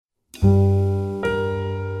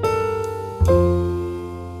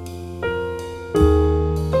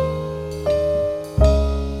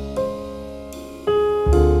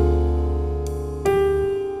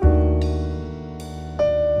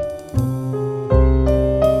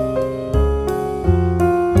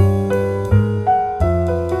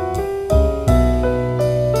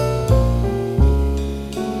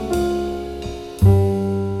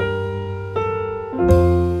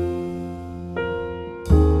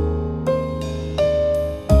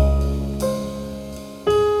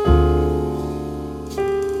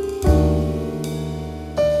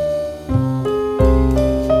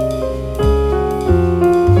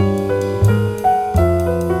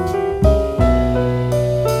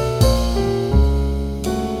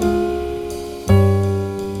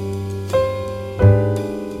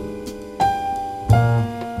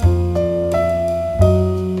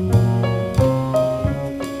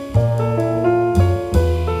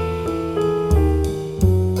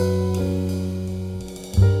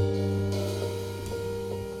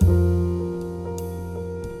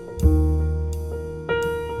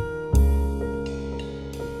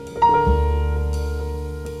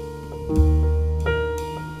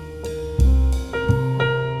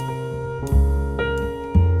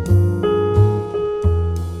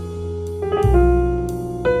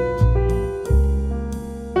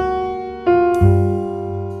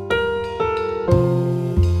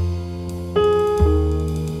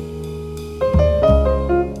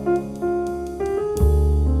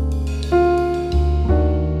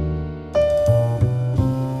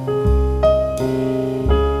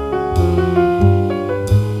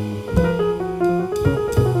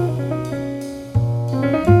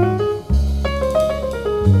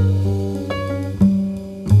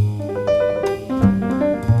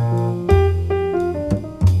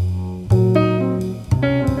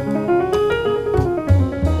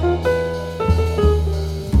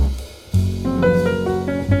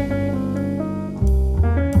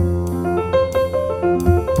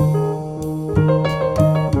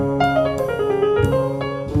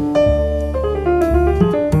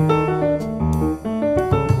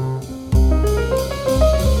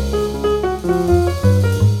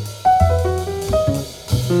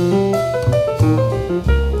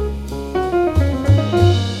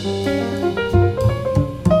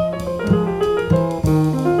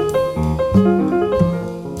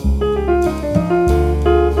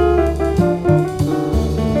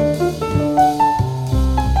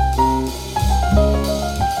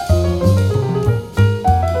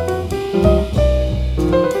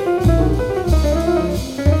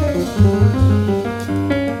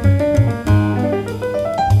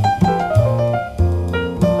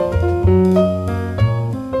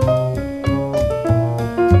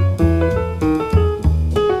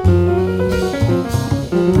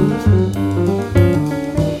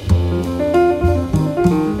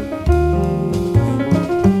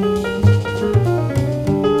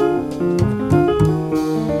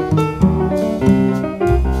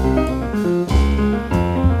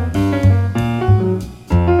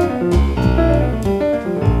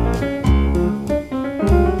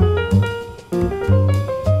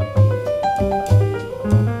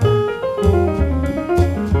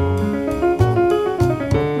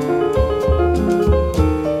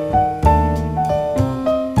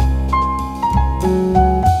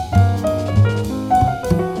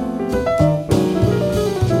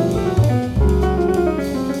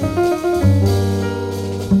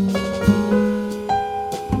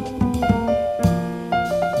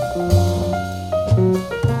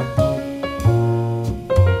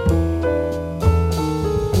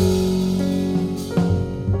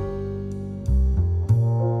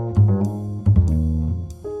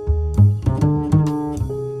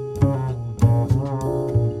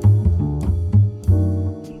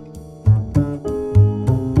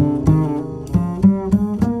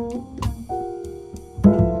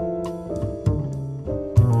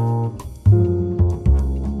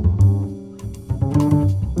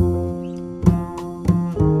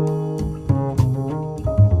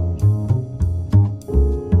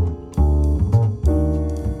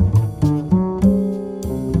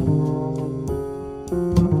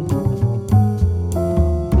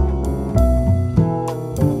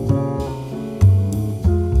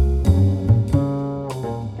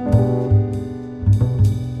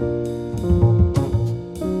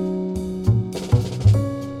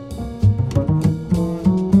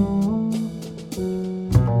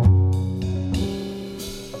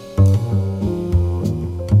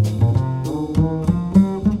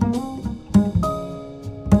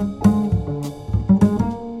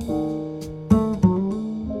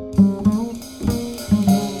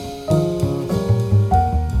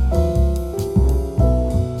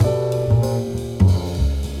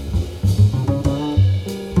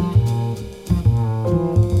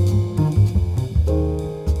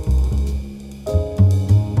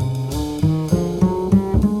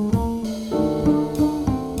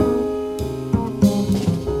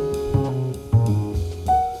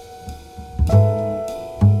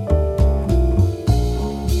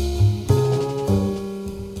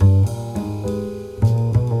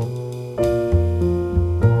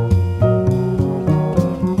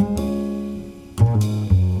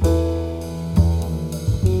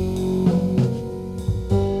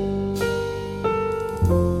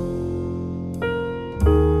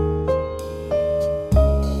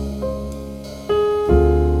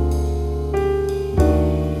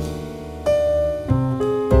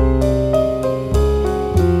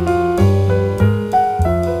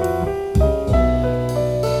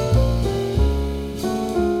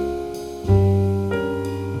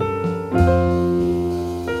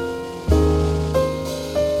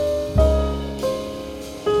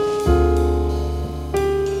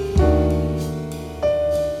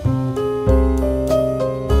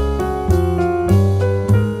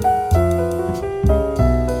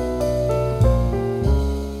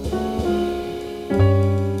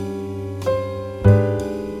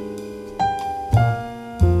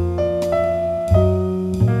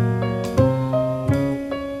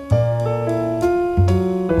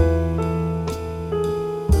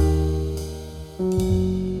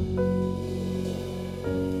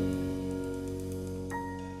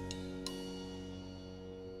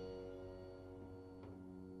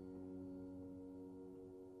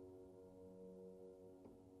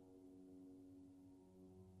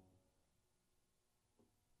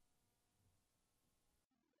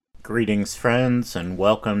Greetings, friends, and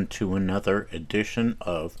welcome to another edition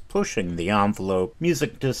of Pushing the Envelope,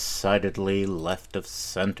 music decidedly left of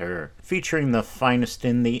center, featuring the finest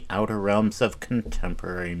in the outer realms of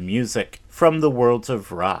contemporary music, from the worlds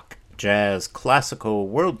of rock, jazz, classical,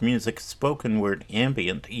 world music, spoken word,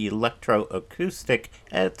 ambient, electroacoustic,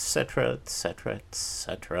 etc., etc.,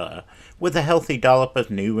 etc., with a healthy dollop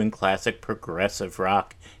of new and classic progressive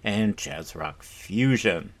rock and jazz rock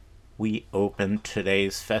fusion. We open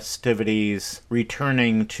today's festivities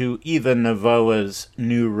returning to Eva Novoa's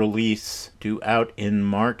new release, due out in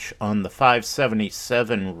March on the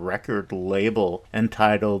 577 record label,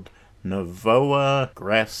 entitled Novoa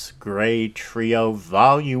Gress Grey Trio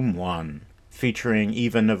Volume 1, featuring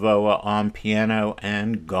Eva Novoa on piano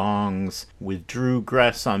and gongs, with Drew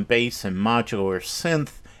Gress on bass and modular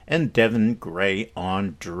synth, and Devin Gray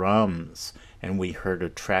on drums. And we heard a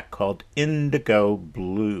track called Indigo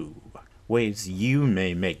Blue. Ways you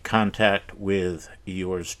may make contact with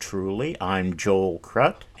yours truly. I'm Joel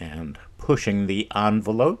Crut, and Pushing the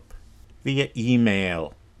Envelope via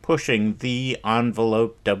email. Pushing the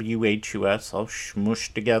Envelope, WHUS, all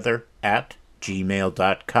smushed together, at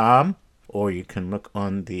gmail.com. Or you can look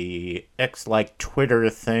on the X-like Twitter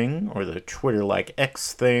thing, or the Twitter-like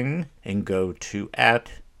X thing, and go to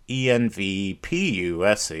at ENVPUSHER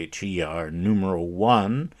numeral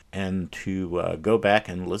 1, and to go back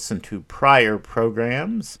and listen to prior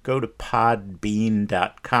programs, go to podbean.com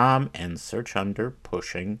and search under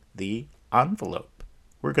Pushing the Envelope.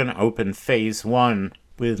 We're going to open Phase 1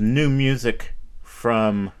 with new music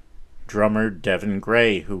from drummer Devin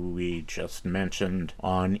Gray, who we just mentioned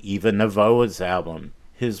on Eva Novoa's album.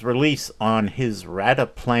 His release on his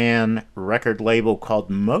Rataplan record label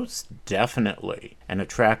called Most Definitely, and a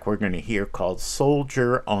track we're going to hear called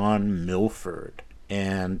Soldier on Milford.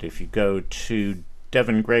 And if you go to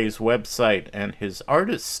Devin Gray's website and his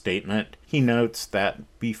artist statement, he notes that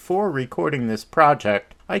before recording this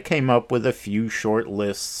project, I came up with a few short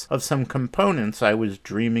lists of some components I was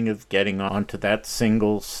dreaming of getting onto that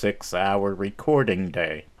single 6-hour recording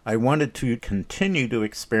day. I wanted to continue to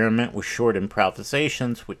experiment with short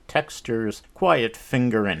improvisations, with textures, quiet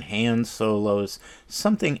finger and hand solos,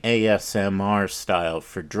 something ASMR style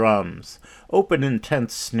for drums, open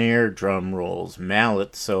intense snare drum rolls,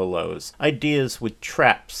 mallet solos, ideas with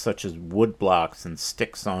traps such as woodblocks and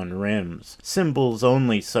sticks on rims, cymbals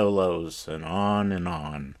only solos, and on and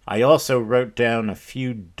on. I also wrote down a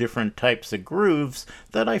few different types of grooves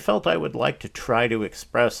that I felt I would like to try to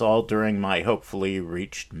express all during my hopefully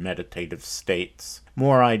reached meditative states.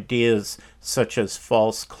 More ideas such as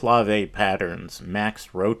false clave patterns, Max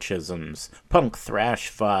Roachisms, punk thrash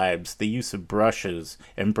vibes, the use of brushes,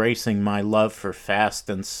 embracing my love for fast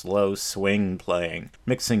and slow swing playing,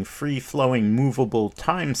 mixing free-flowing movable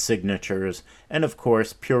time signatures, and of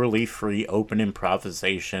course purely free open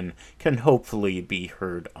improvisation can hopefully be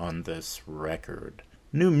heard on this record.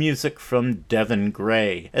 New music from Devin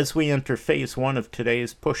Gray as we enter Phase 1 of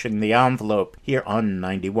today's Pushing the Envelope here on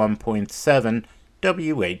 91.7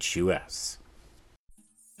 WHUS.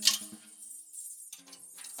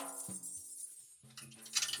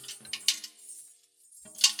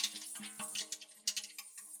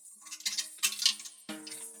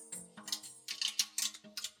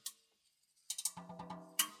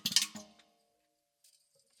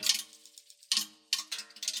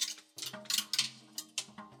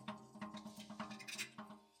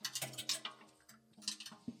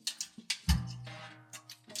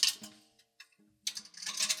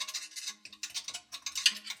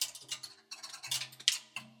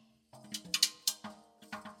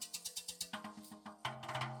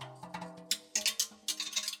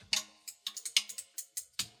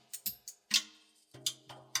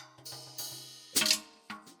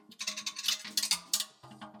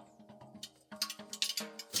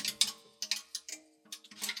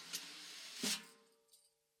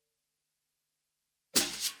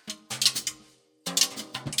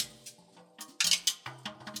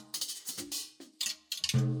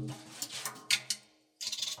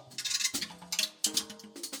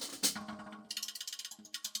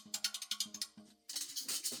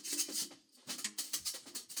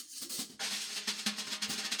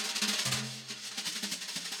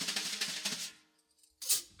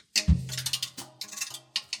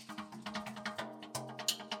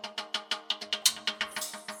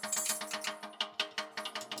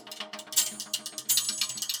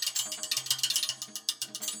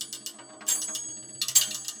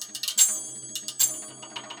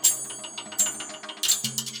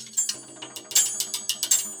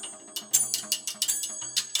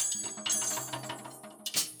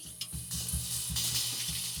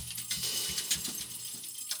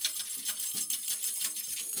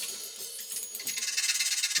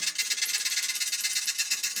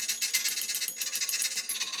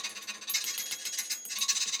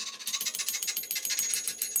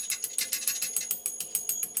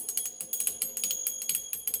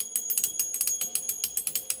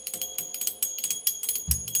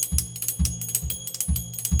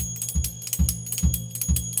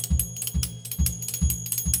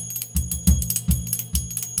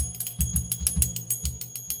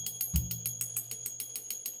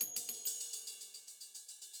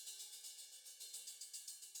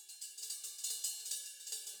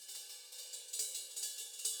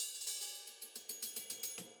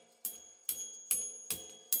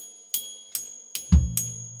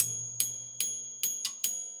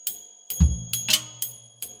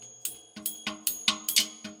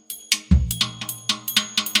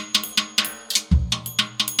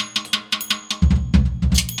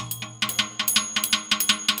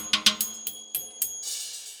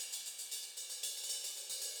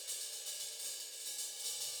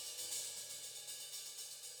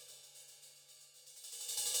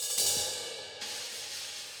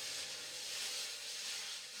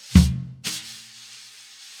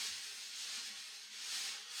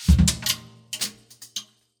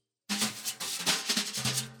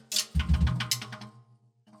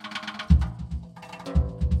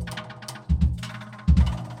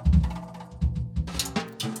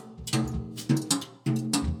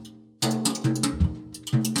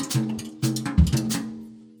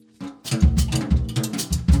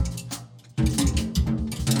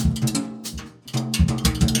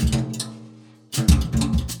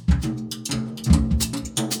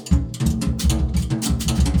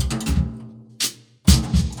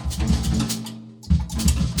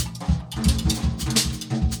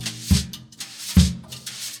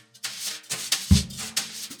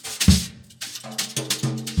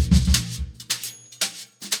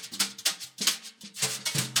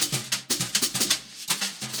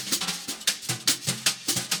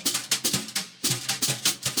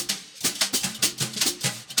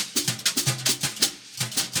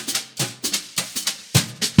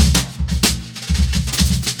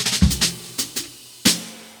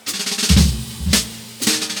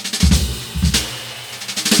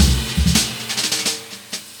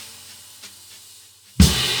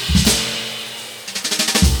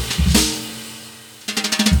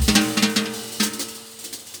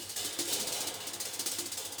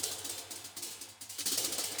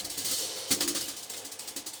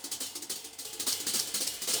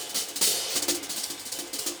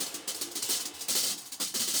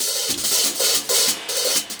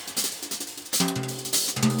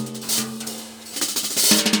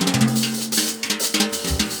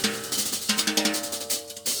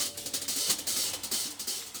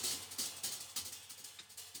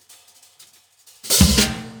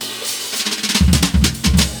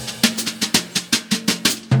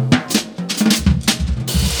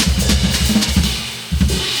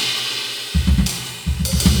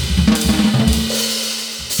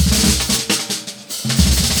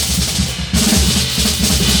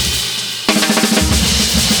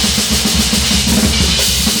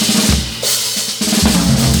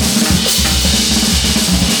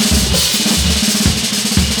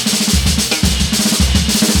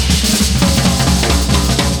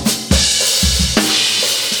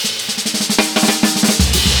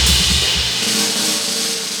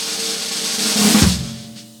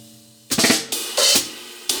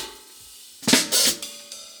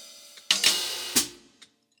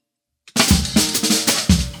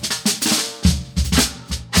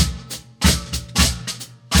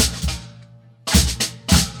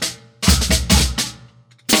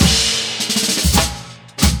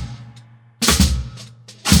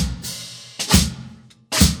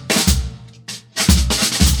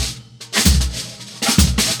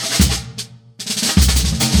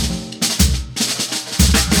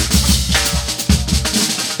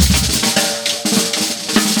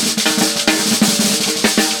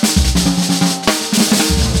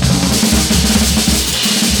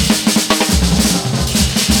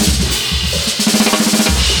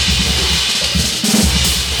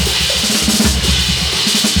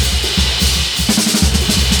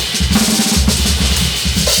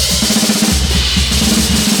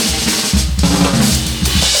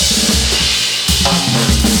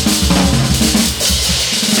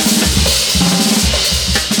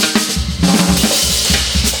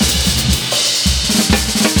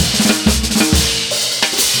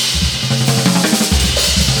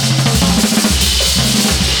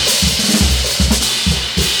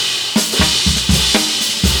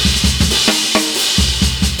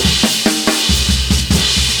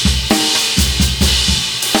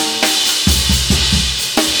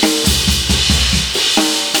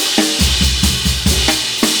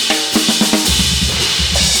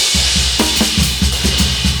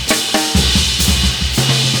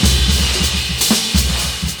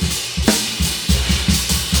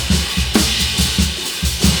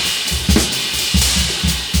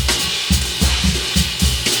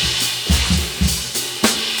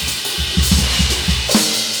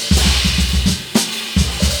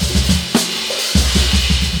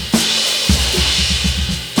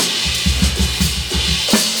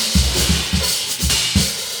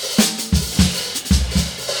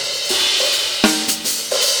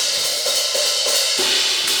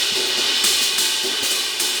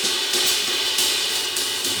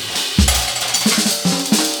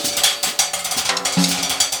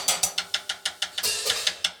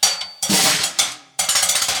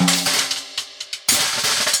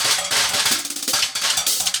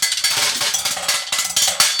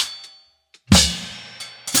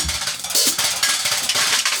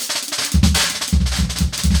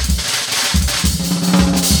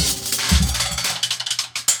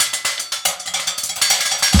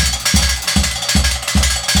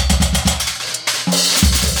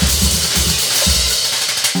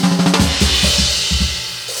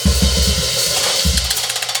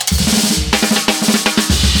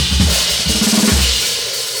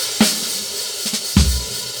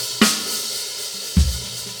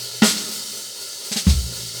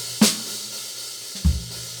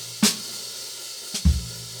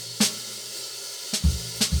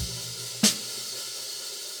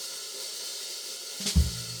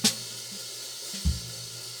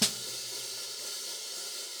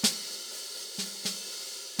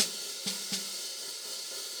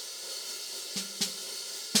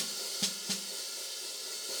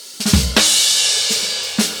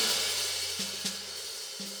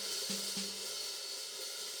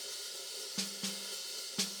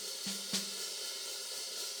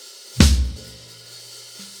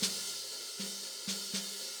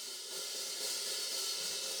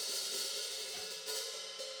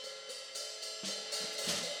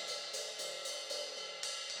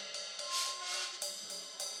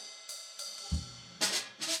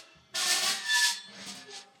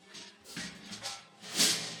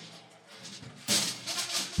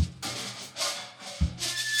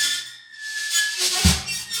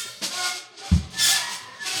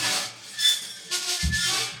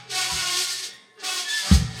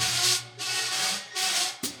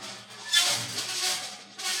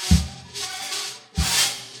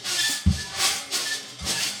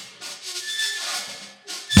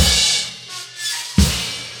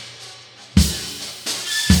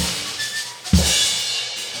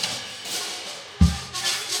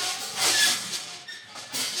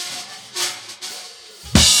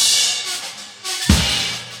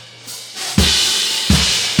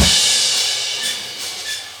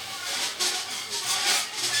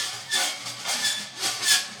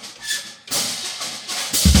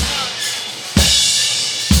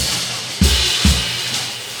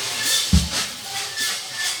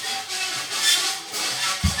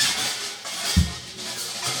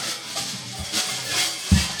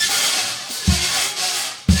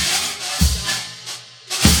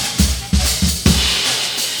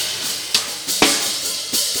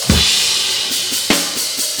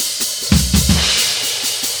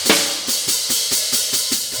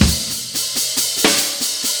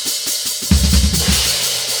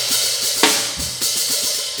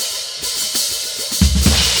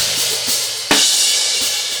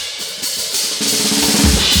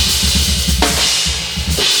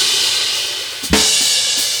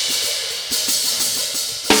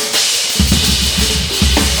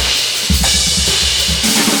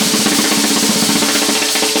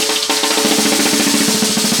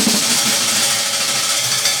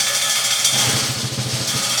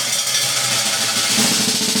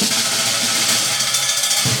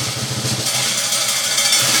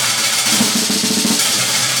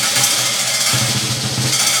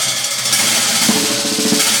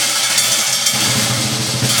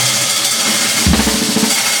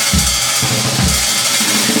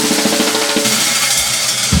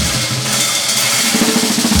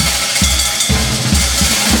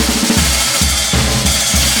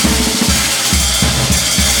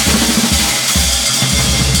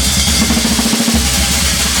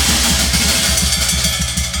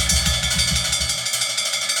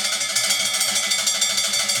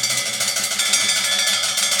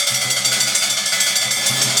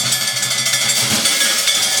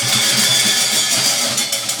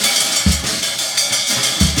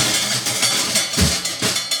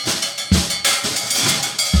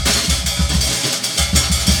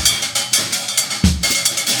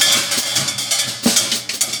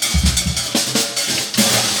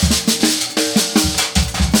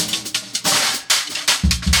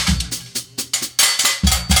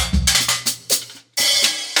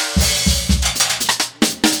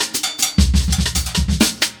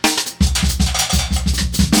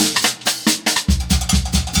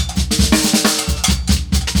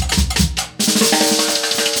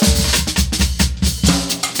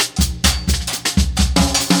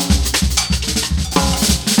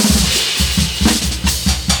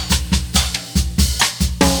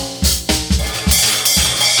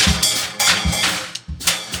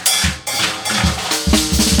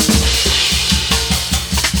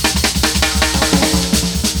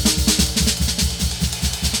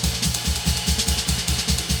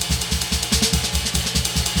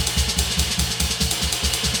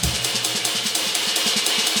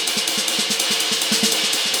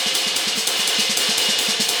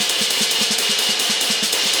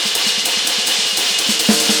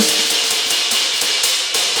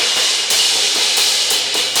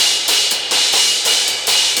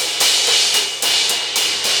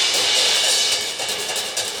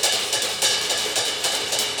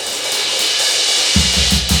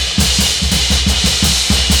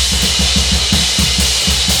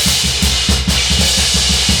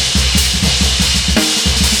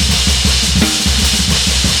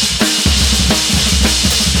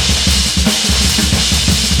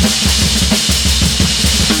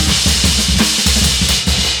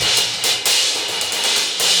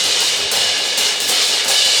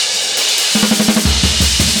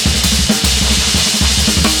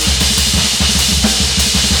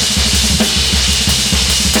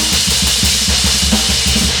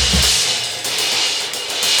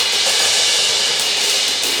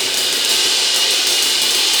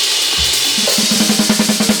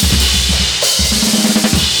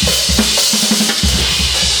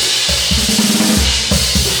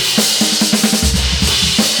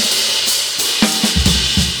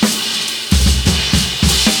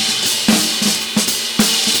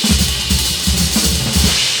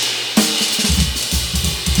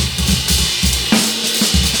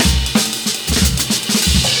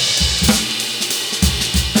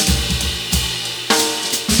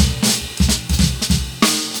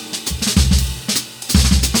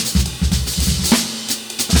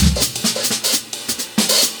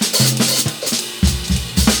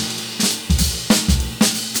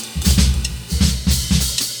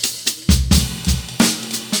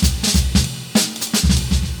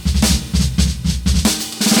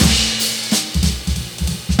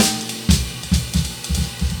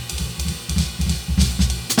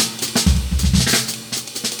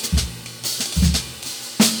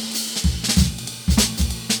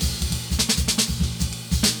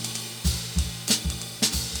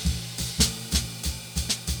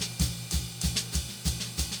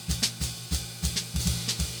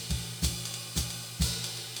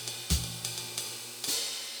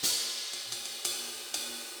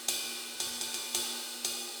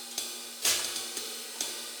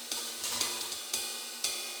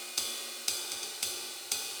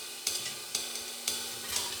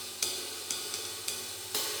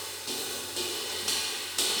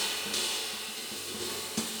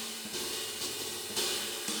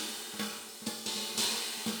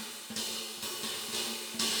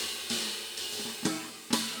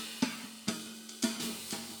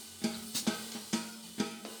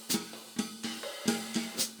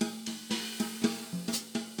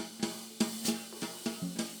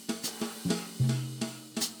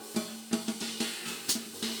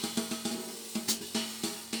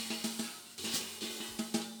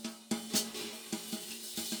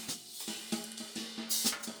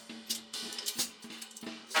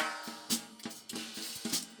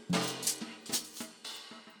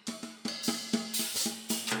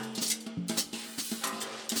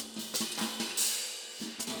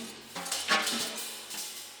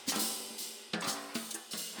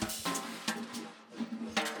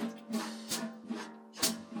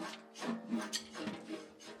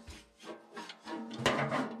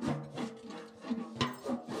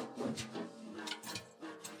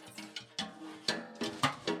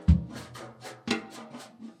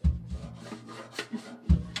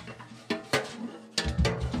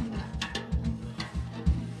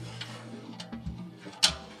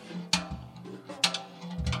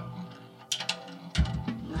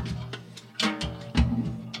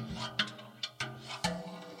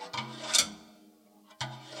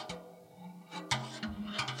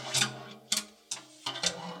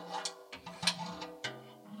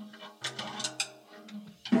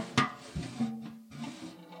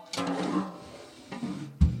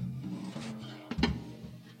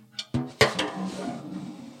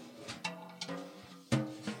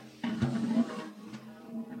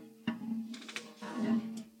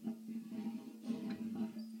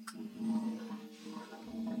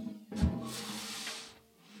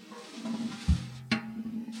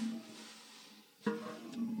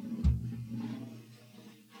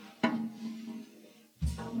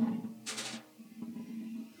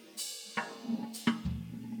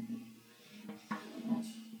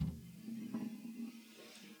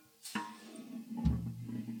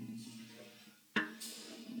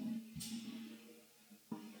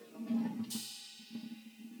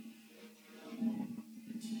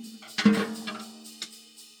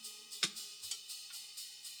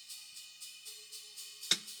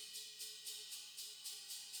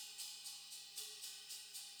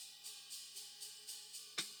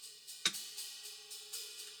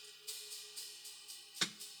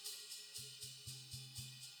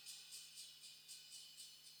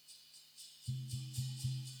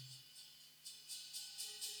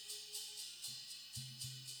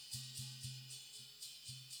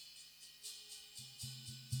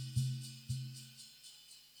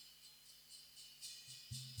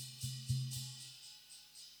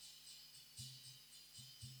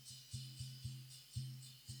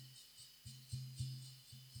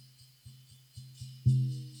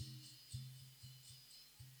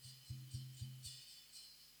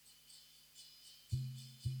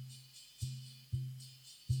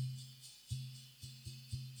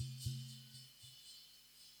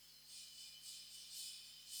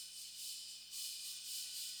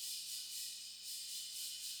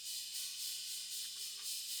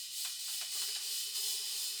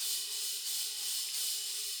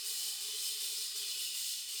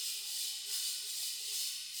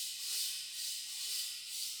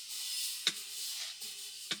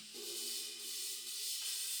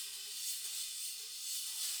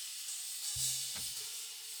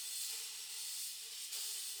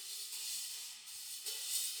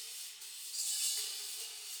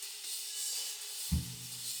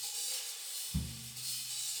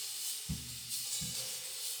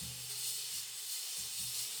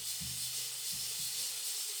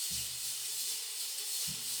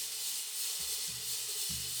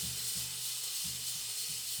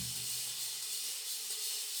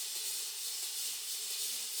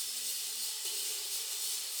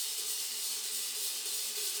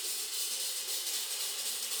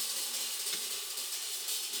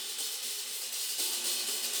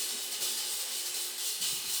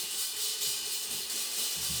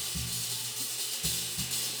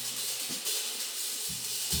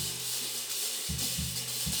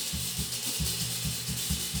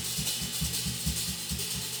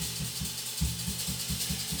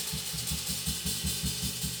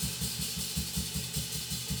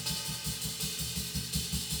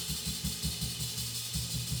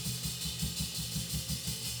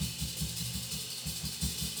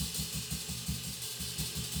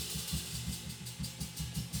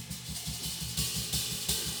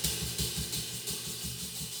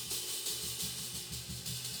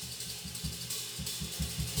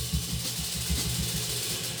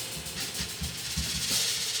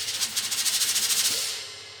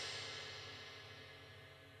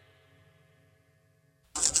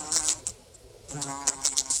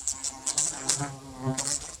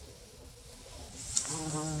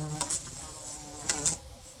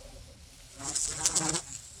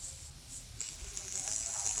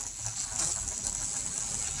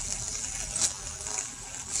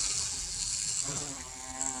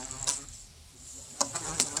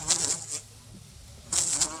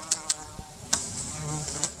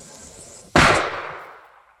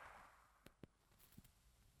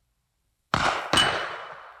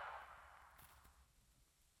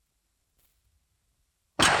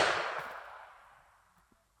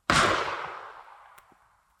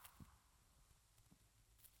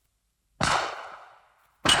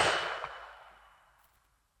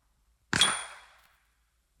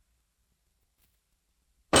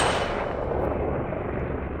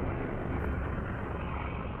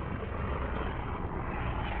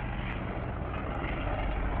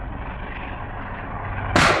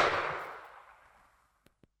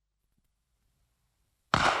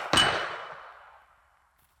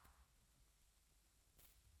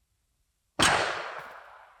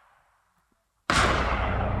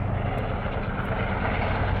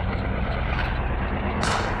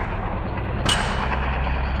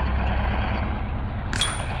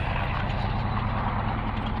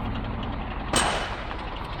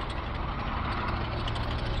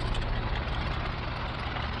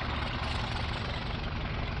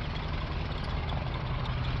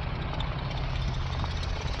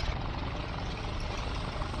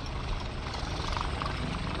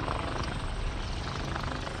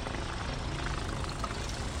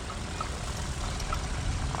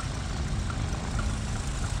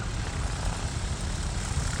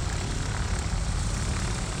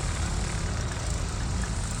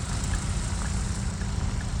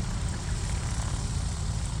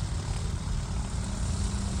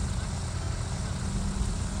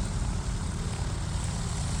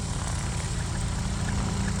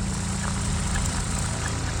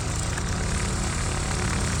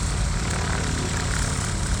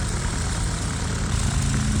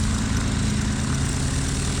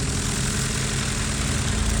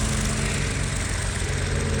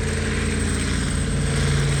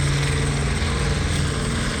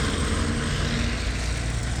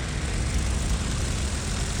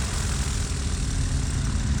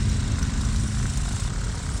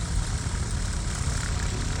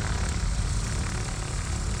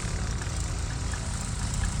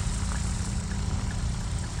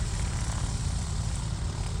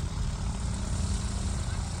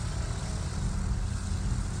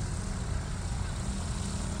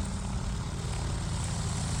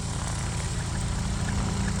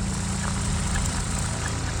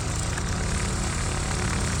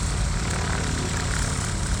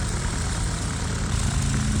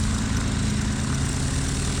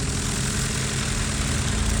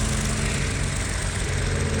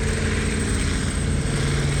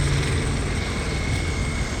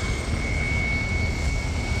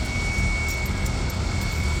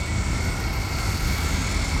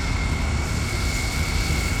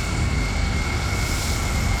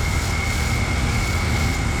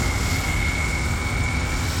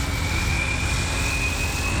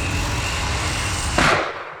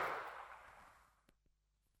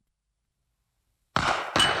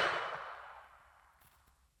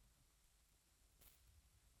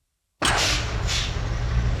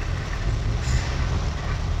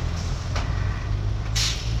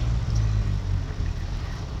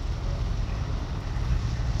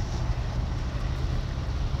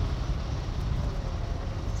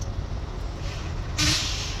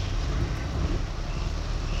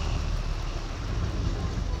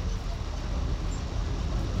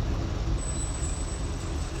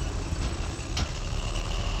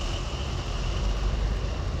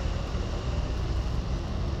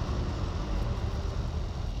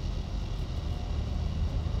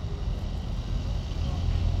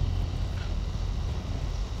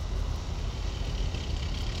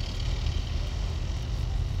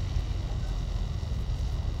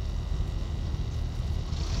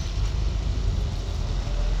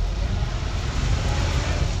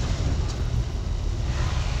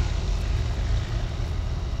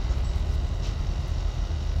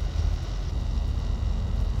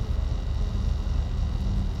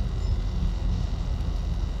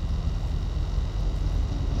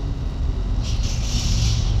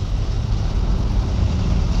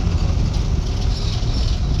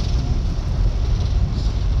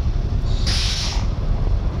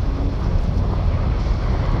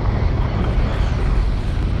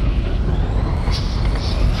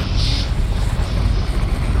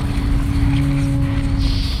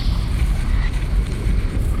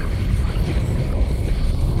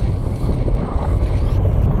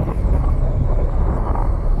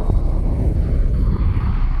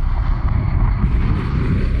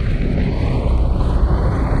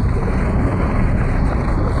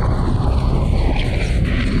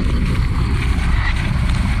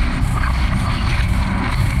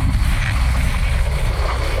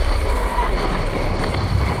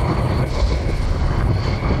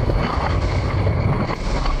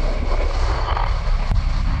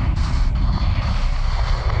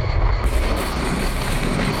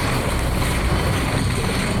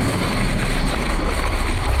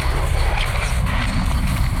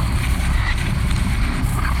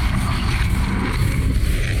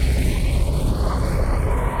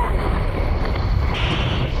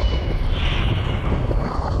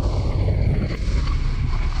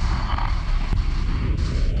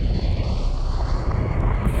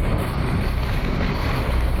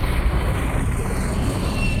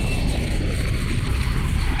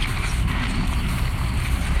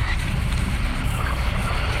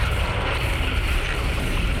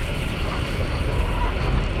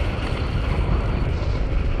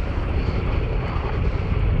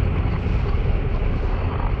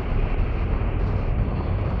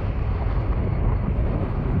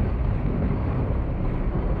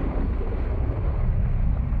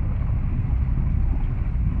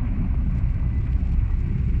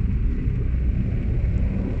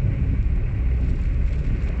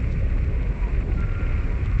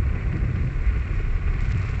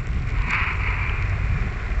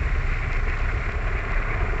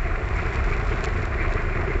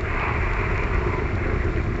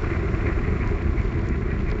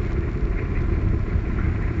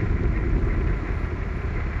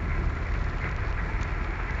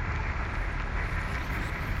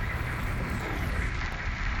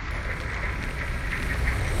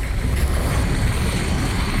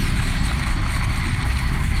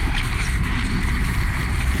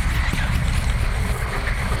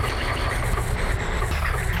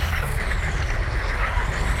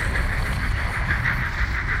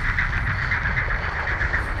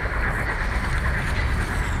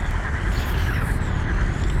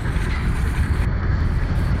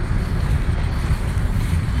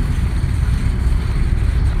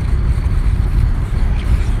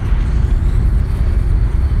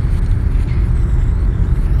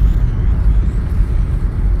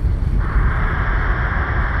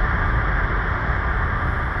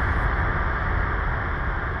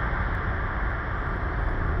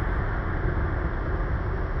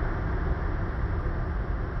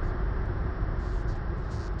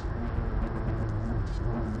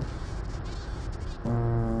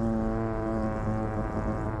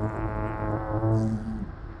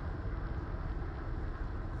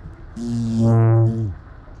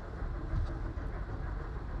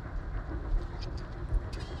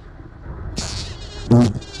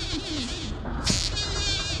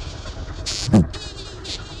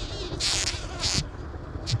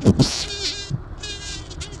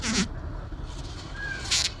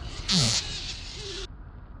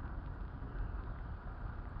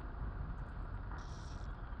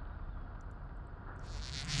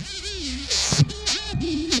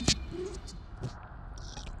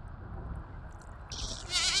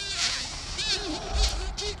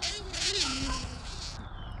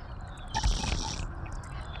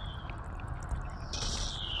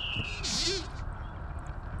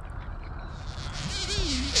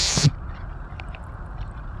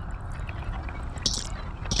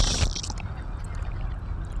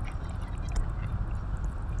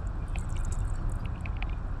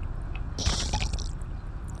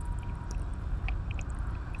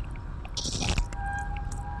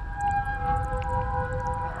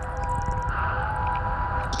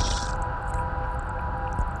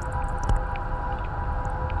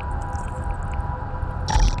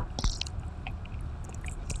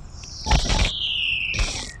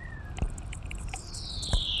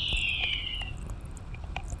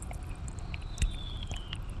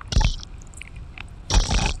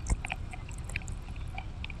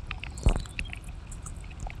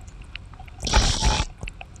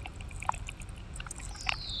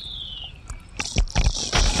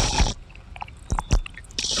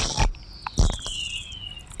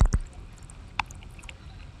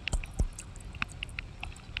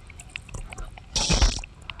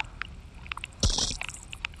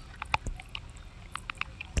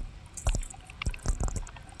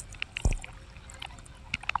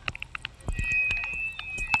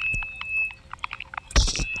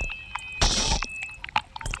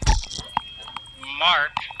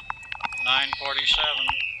 Mark, 9:47.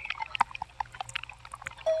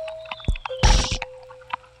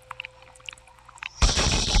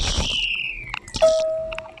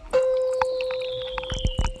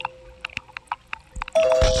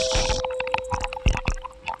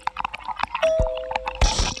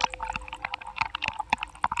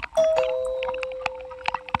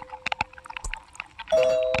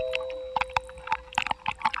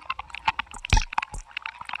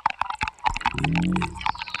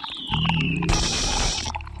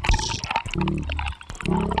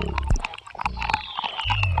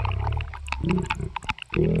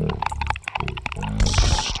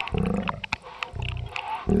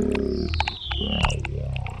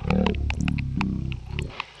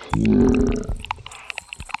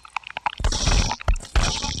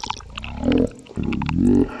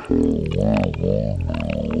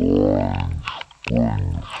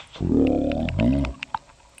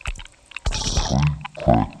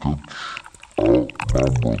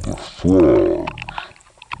 Outnumber the frogs,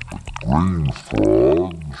 green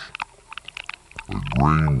frogs, the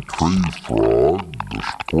green tree frog, the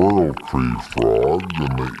squirrel tree frog,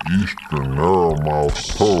 and the eastern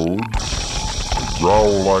narrow-mouthed toad, the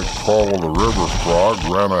growl-like call of the river frog,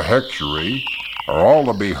 Ranahexuary, are all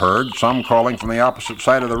to be heard, some calling from the opposite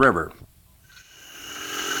side of the river.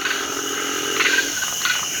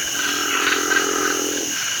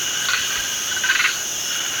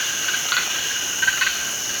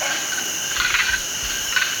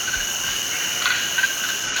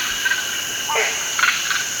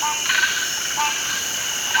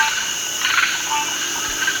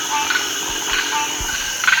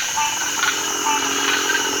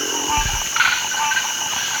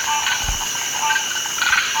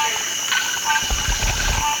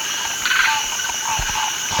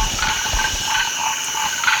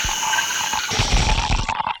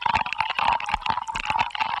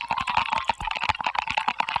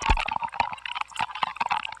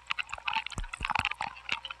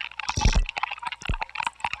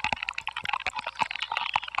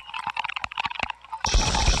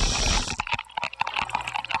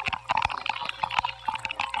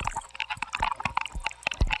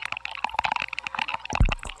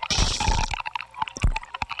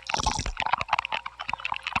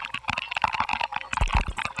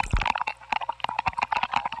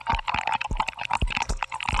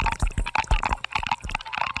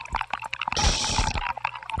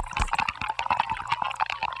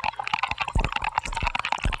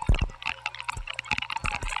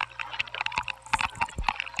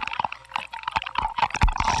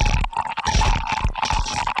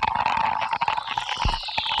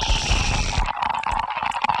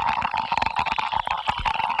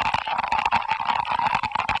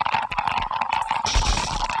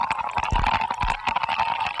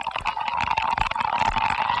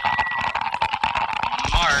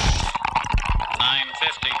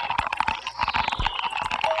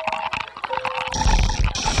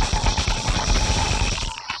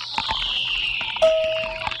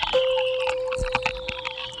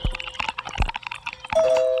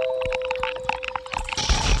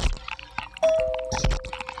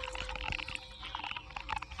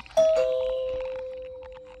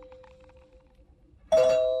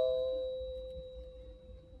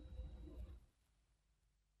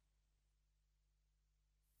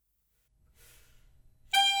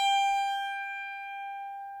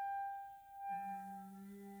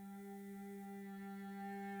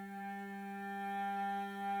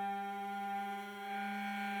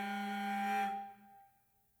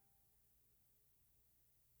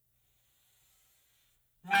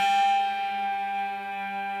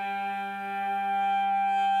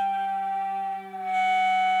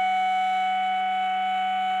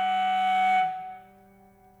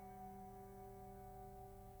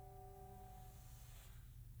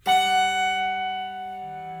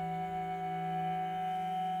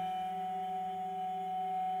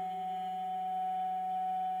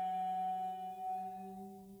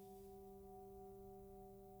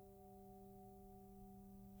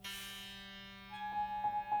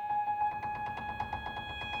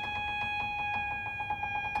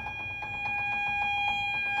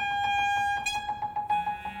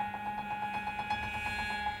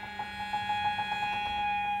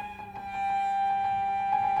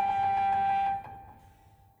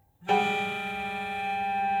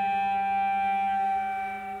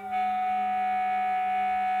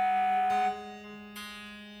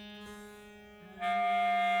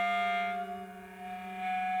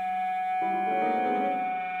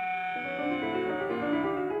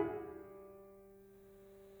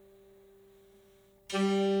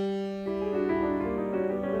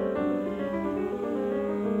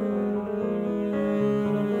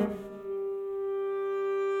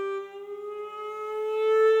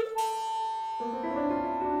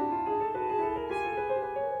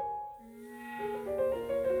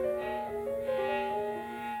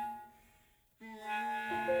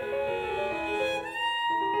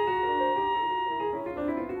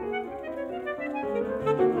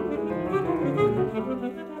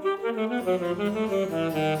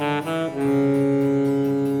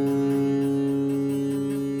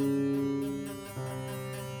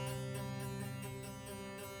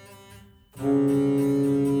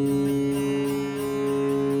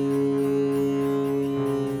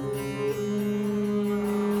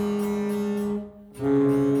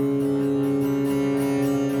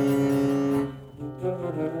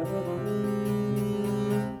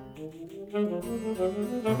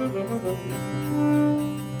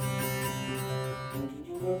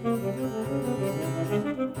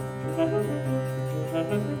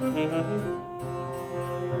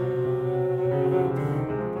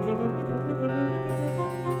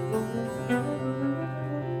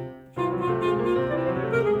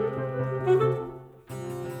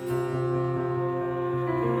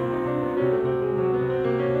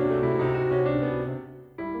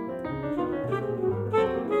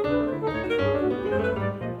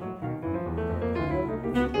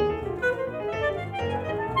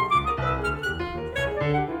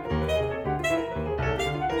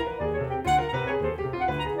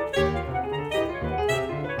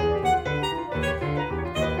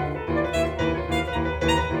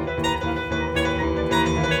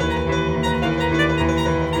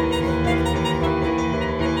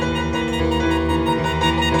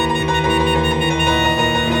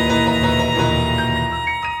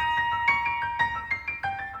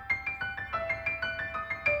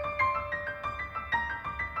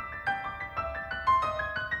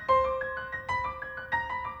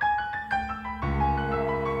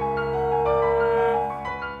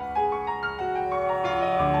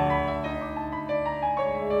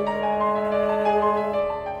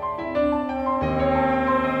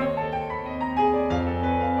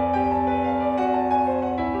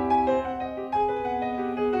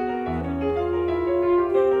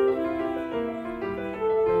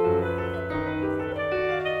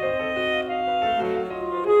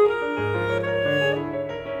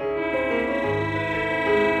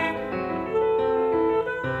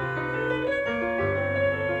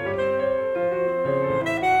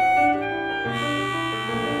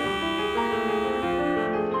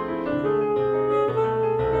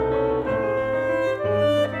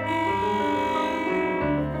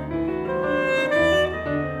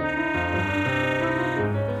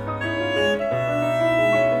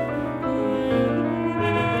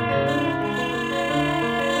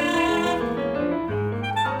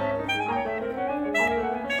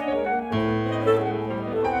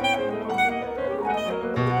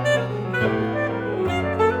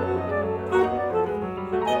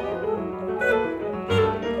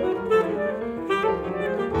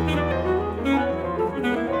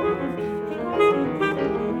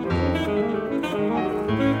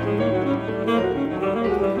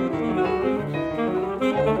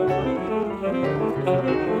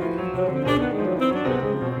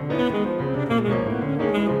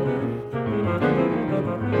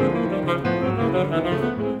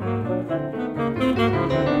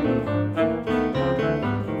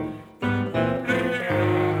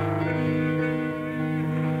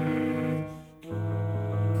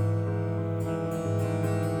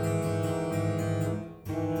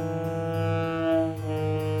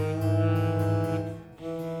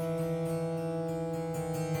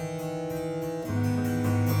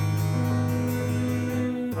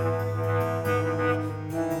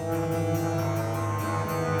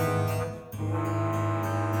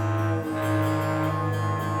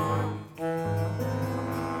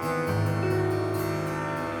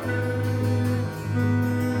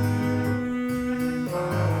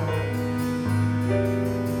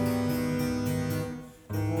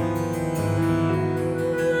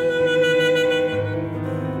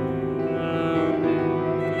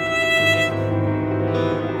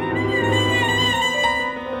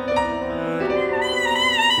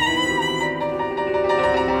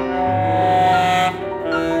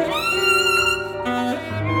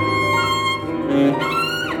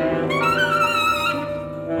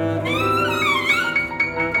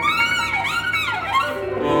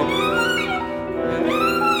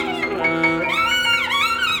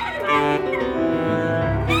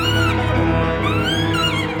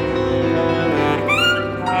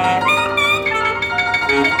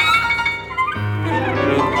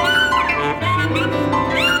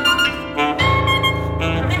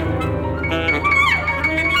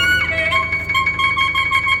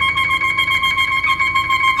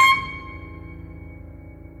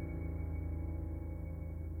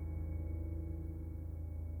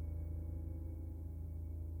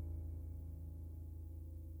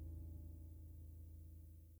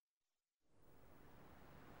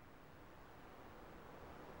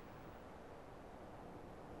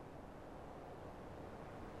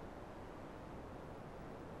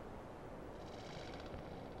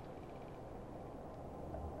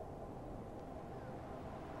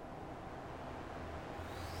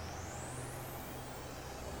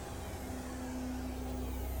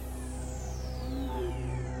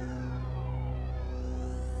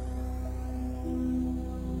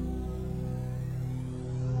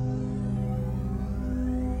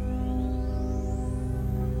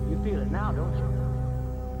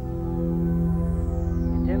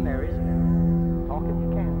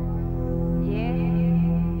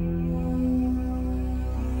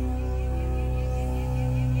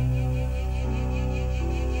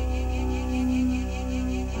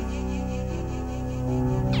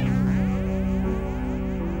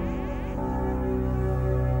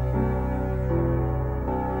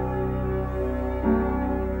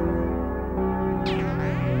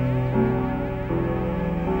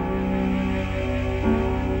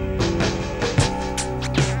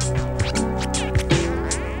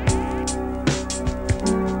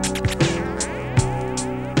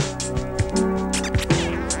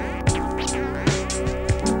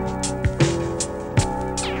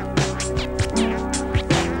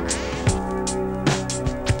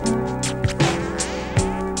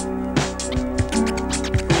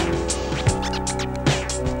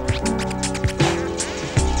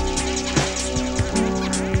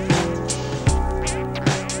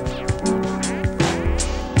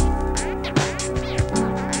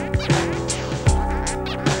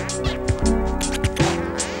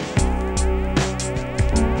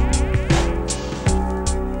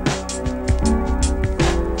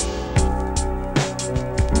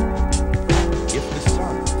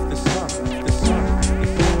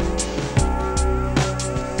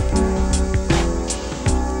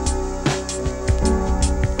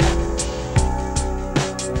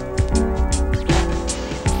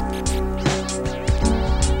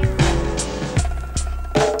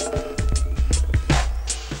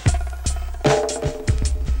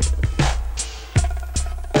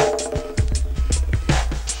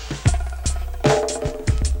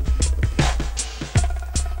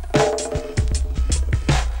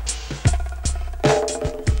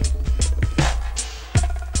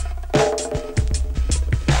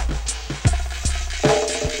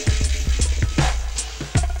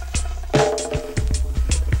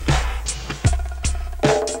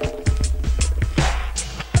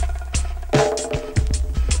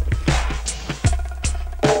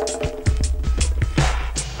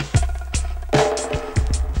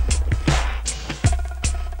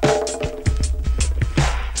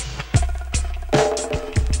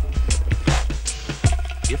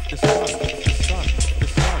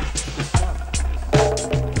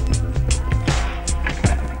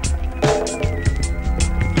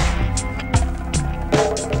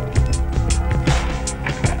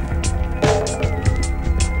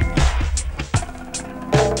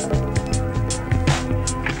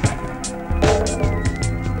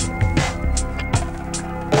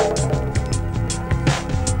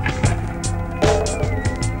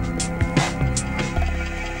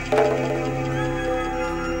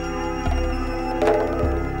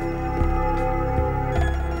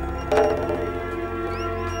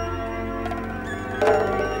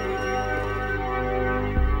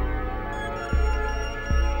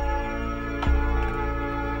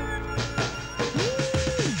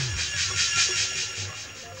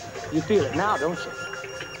 You feel it now, don't you?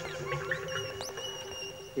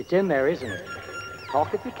 It's in there, isn't it?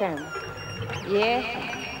 Talk if you can.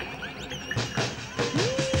 Yes.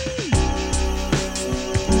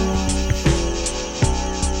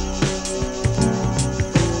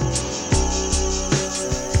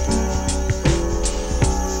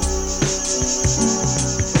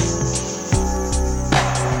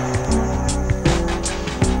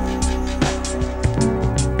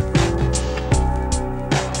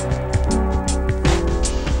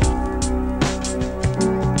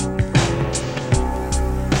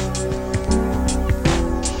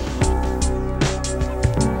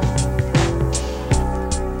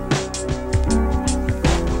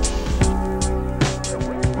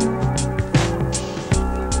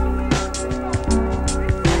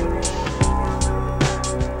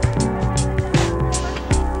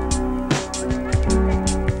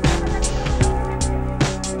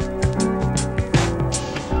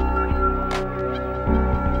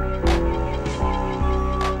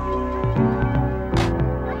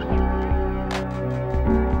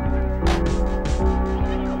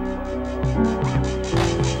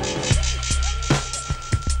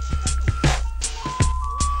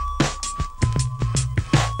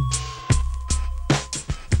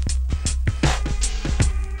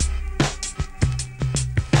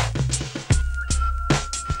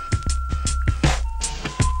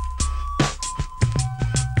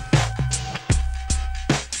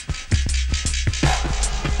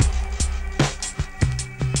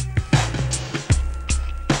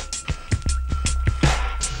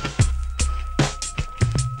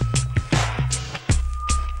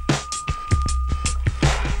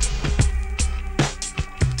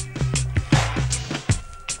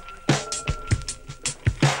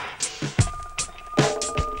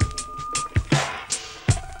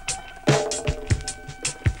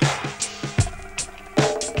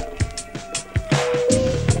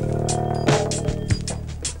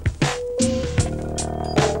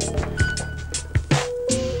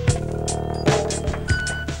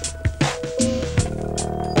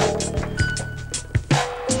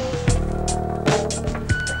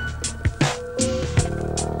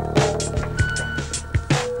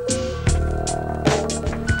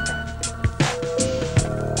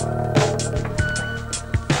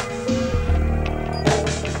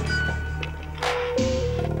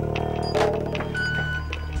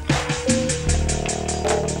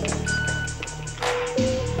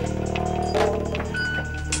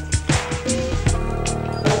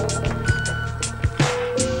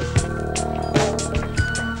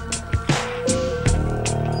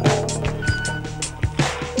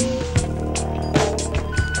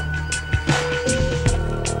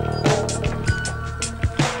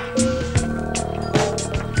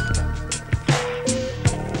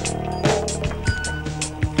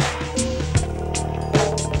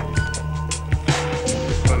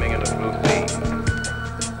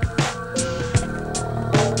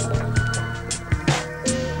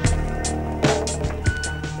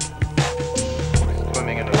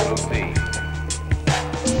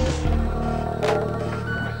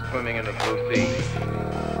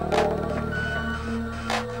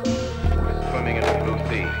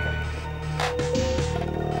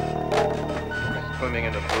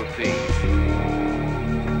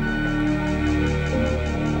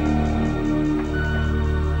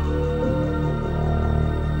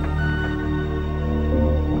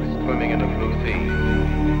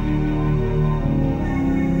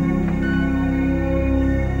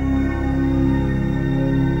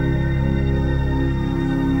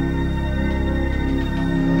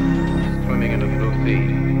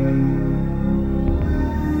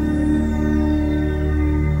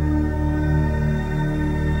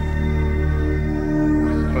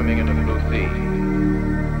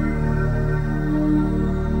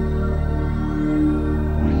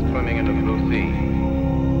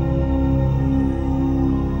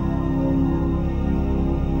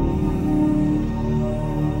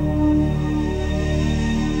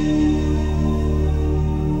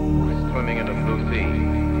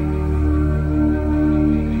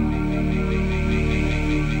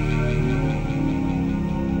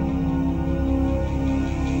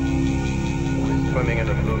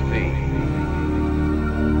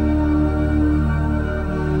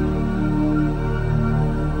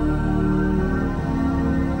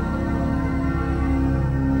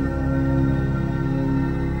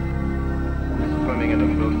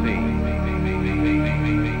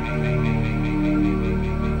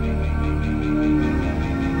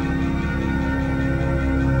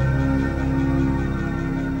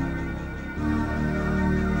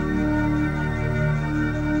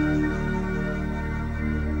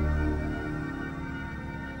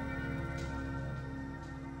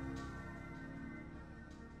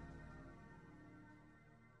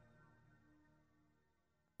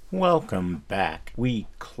 Welcome back. We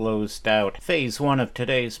closed out phase 1 of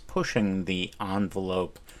today's Pushing the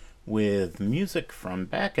Envelope with music from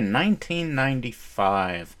back in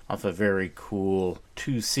 1995 off a very cool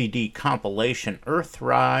 2-CD compilation,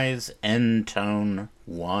 Earthrise End-Tone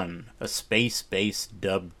 1, a space-based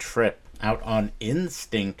dub trip out on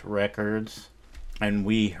Instinct Records. And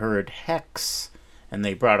we heard Hex, and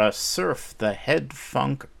they brought us Surf the Head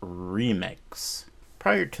Funk Remix.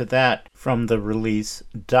 Prior to that, from the release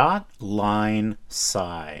Dot Line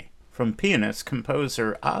Sigh, from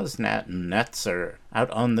pianist-composer Osnat Netzer, out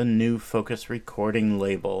on the New Focus Recording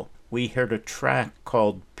label, we heard a track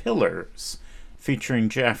called Pillars, featuring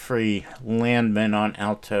Jeffrey Landman on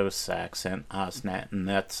alto sax and Osnat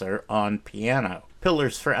Netzer on piano.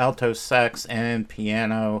 Pillars for alto sax and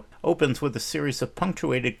piano opens with a series of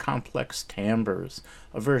punctuated complex timbres,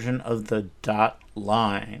 a version of the dot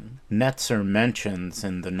line Netzer mentions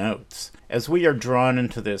in the notes. As we are drawn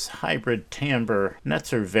into this hybrid timbre,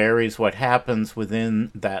 Netzer varies what happens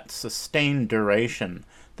within that sustained duration.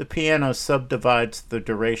 The piano subdivides the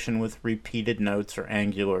duration with repeated notes or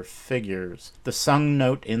angular figures. The sung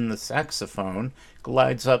note in the saxophone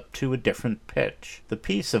glides up to a different pitch. The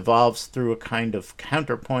piece evolves through a kind of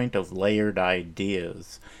counterpoint of layered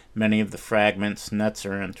ideas. Many of the fragments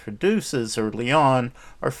Netzer introduces early on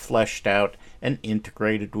are fleshed out and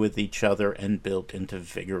integrated with each other and built into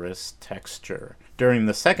vigorous texture. During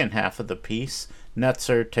the second half of the piece,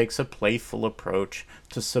 Netzer takes a playful approach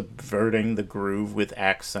to subverting the groove with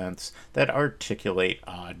accents that articulate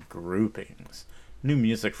odd groupings. New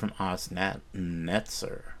music from Osnat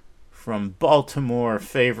Netzer. From Baltimore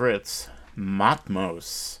favorites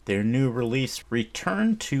Matmos, their new release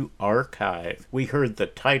Return to Archive. We heard the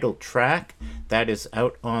title track that is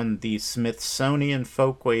out on the Smithsonian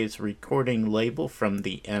Folkways recording label from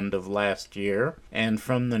the end of last year. And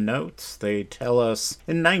from the notes, they tell us,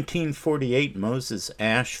 in 1948, Moses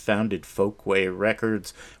Ash founded Folkway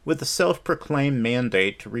Records with a self-proclaimed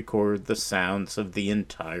mandate to record the sounds of the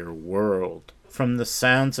entire world. From the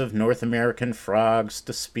sounds of North American frogs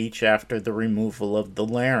to speech after the removal of the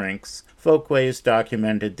larynx, Folkways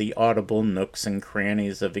documented the audible nooks and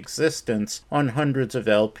crannies of existence on hundreds of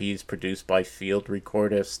LPs produced by field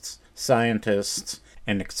recordists, scientists,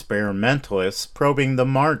 and experimentalists probing the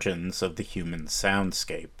margins of the human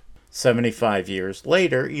soundscape. 75 years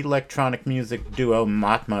later, electronic music duo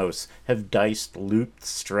Matmos have diced, looped,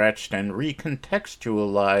 stretched, and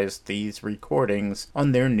recontextualized these recordings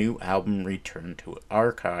on their new album Return to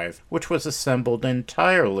Archive, which was assembled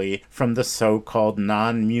entirely from the so-called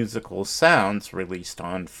non-musical sounds released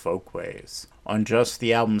on Folkways. On just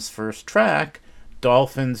the album's first track,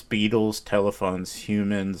 dolphins, beetles, telephones,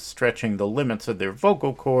 humans, stretching the limits of their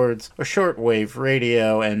vocal cords, a shortwave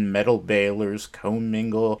radio, and metal balers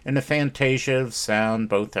commingle in a fantasia of sound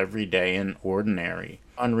both everyday and ordinary.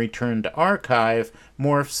 On Return to Archive,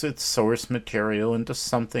 morphs its source material into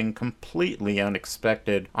something completely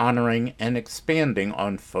unexpected, honoring and expanding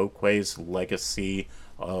on Folkway's legacy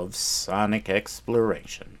of sonic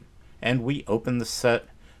exploration. And we open the set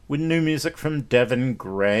with new music from Devin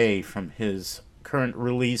Gray from his current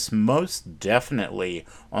release, most definitely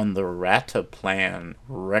on the Rataplan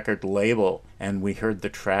record label, and we heard the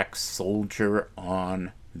track Soldier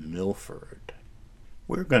on Milford.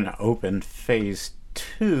 We're going to open phase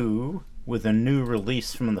 2 with a new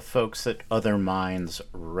release from the folks at Other Minds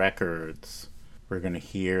Records. We're going to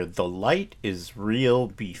hear The Light Is Real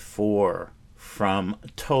Before from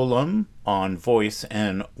Tollum on voice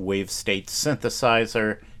and wave-state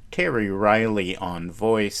synthesizer, Terry Riley on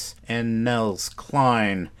voice, and Nels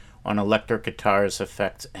Klein on electric guitars,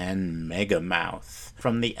 effects, and Megamouth.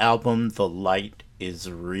 From the album The Light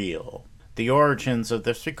Is Real. The origins of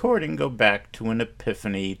this recording go back to an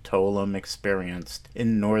epiphany Tollum experienced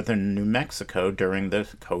in northern New Mexico during the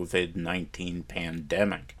COVID-19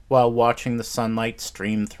 pandemic. While watching the sunlight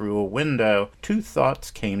stream through a window, two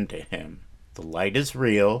thoughts came to him: the light is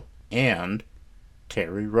real, and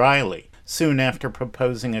Terry Riley. Soon after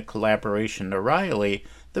proposing a collaboration to Riley,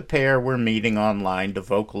 the pair were meeting online to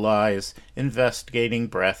vocalize, investigating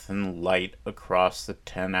breath and light across the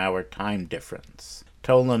 10-hour time difference.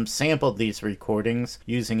 Tollum sampled these recordings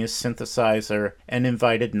using his synthesizer and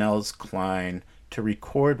invited Nels Klein to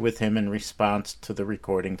record with him in response to the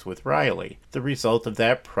recordings with Riley. The result of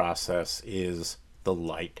that process is The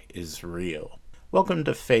Light Is Real. Welcome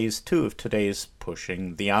to Phase 2 of today's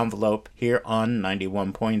Pushing the Envelope here on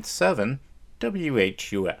 91.7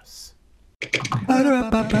 WHUS.